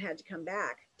patient had to come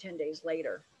back 10 days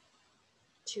later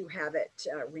to have it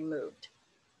removed.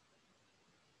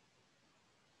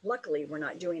 Luckily, we're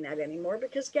not doing that anymore,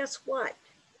 because guess what?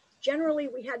 Generally,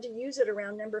 we had to use it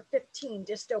around number 15,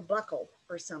 distobuccal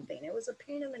or something. It was a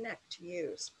pain in the neck to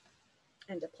use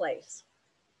and to place.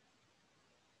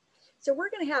 So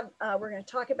we're going to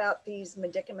talk about these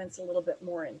medicaments a little bit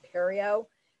more in Perio.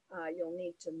 You'll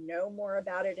need to know more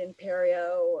about it in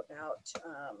Perio, about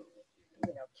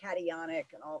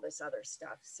cationic and all this other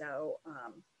stuff. So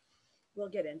we'll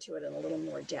get into it in a little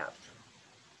more depth.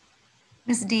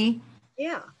 Ms. D,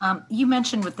 Yeah. you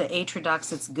mentioned with the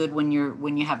Atrodox, it's good when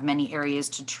you have many areas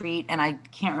to treat. And I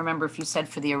can't remember if you said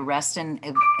for the Arrestin,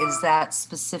 is that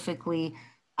specifically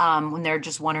when there are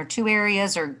just one or two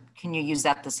areas, or can you use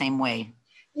that the same way?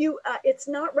 It's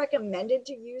not recommended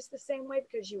to use the same way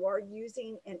because you are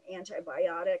using an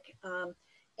antibiotic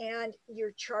and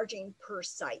you're charging per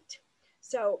site.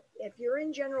 So if you're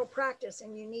in general practice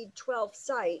and you need 12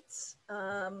 sites,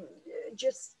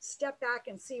 just step back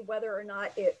and see whether or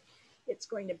not it's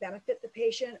going to benefit the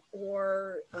patient,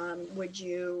 or would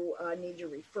you need to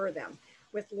refer them.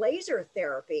 With laser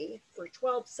therapy for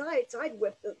 12 sites, I'd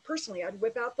whip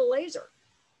out the laser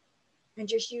and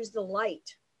just use the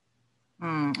light.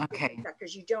 Okay.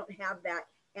 Because you don't have that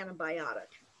antibiotic.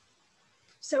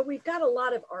 So we've got a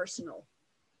lot of arsenal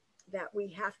that we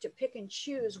have to pick and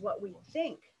choose what we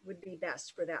think would be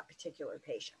best for that particular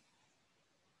patient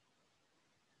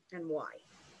and why.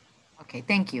 Okay,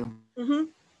 thank you. Mm-hmm.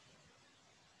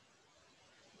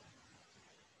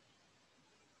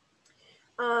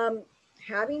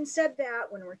 Having said that,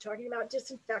 when we're talking about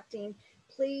disinfecting,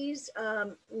 please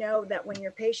know that when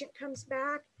your patient comes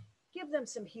back, give them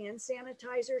some hand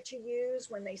sanitizer to use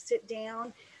when they sit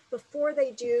down. Before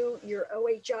they do your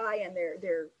OHI and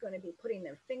they're going to be putting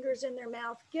their fingers in their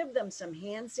mouth, give them some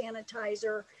hand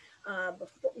sanitizer.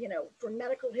 Before, for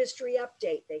medical history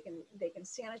update, they can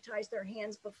sanitize their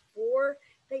hands before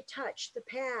they touch the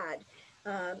pad,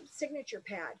 signature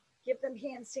pad. Give them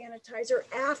hand sanitizer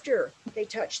after they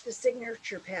touch the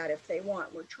signature pad if they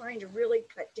want. We're trying to really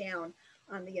cut down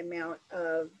on the amount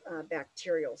of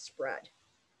bacterial spread.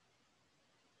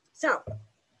 So,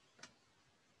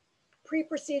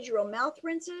 pre-procedural mouth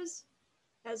rinses,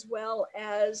 as well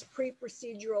as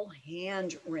pre-procedural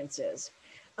hand rinses.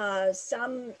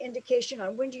 Some indication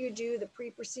on when do you do the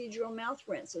pre-procedural mouth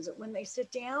rinse? Is it when they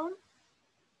sit down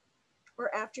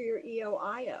or after your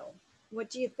EO-IO? What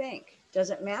do you think? Does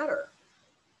it matter?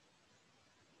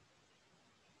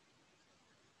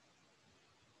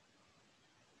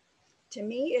 To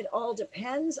me, it all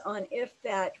depends on if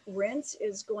that rinse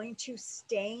is going to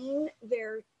stain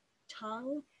their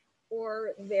tongue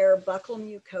or their buccal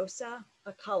mucosa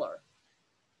a color.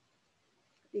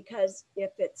 Because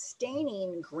if it's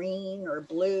staining green or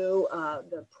blue,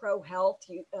 the Pro Health,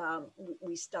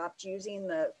 we stopped using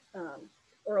the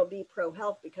Oral-B Pro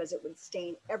Health because it would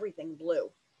stain everything blue.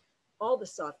 All the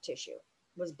soft tissue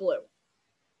was blue.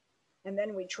 And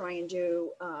then we try and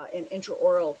do an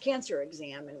intraoral cancer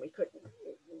exam, and we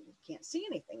can't see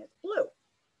anything, it's blue.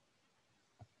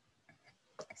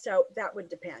 So that would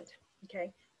depend,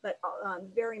 okay? But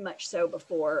very much so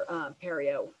before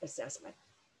perio assessment.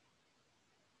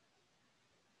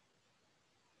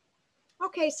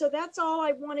 Okay, so that's all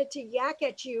I wanted to yak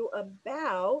at you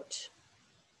about.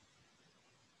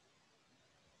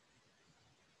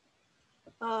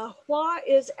 Hua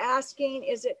is asking,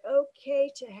 is it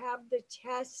okay to have the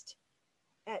test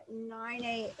at 9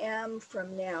 a.m.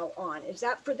 from now on? Is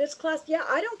that for this class? Yeah,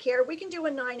 I don't care. We can do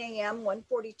a 9 a.m.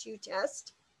 142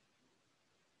 test.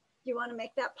 You want to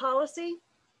make that policy?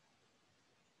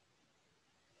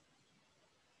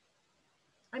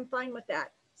 I'm fine with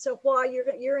that. So Hua,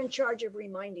 you're in charge of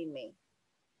reminding me.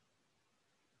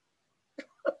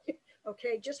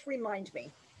 Okay, just remind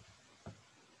me.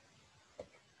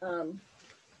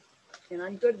 And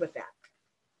I'm good with that.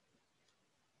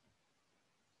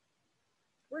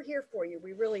 We're here for you.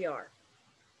 We really are.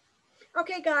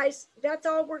 Okay, guys, that's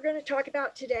all we're going to talk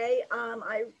about today.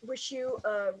 I wish you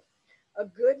a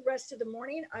good rest of the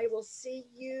morning. I will see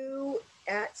you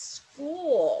at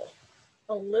school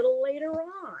a little later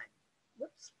on.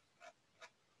 Whoops.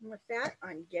 And with that,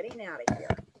 I'm getting out of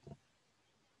here.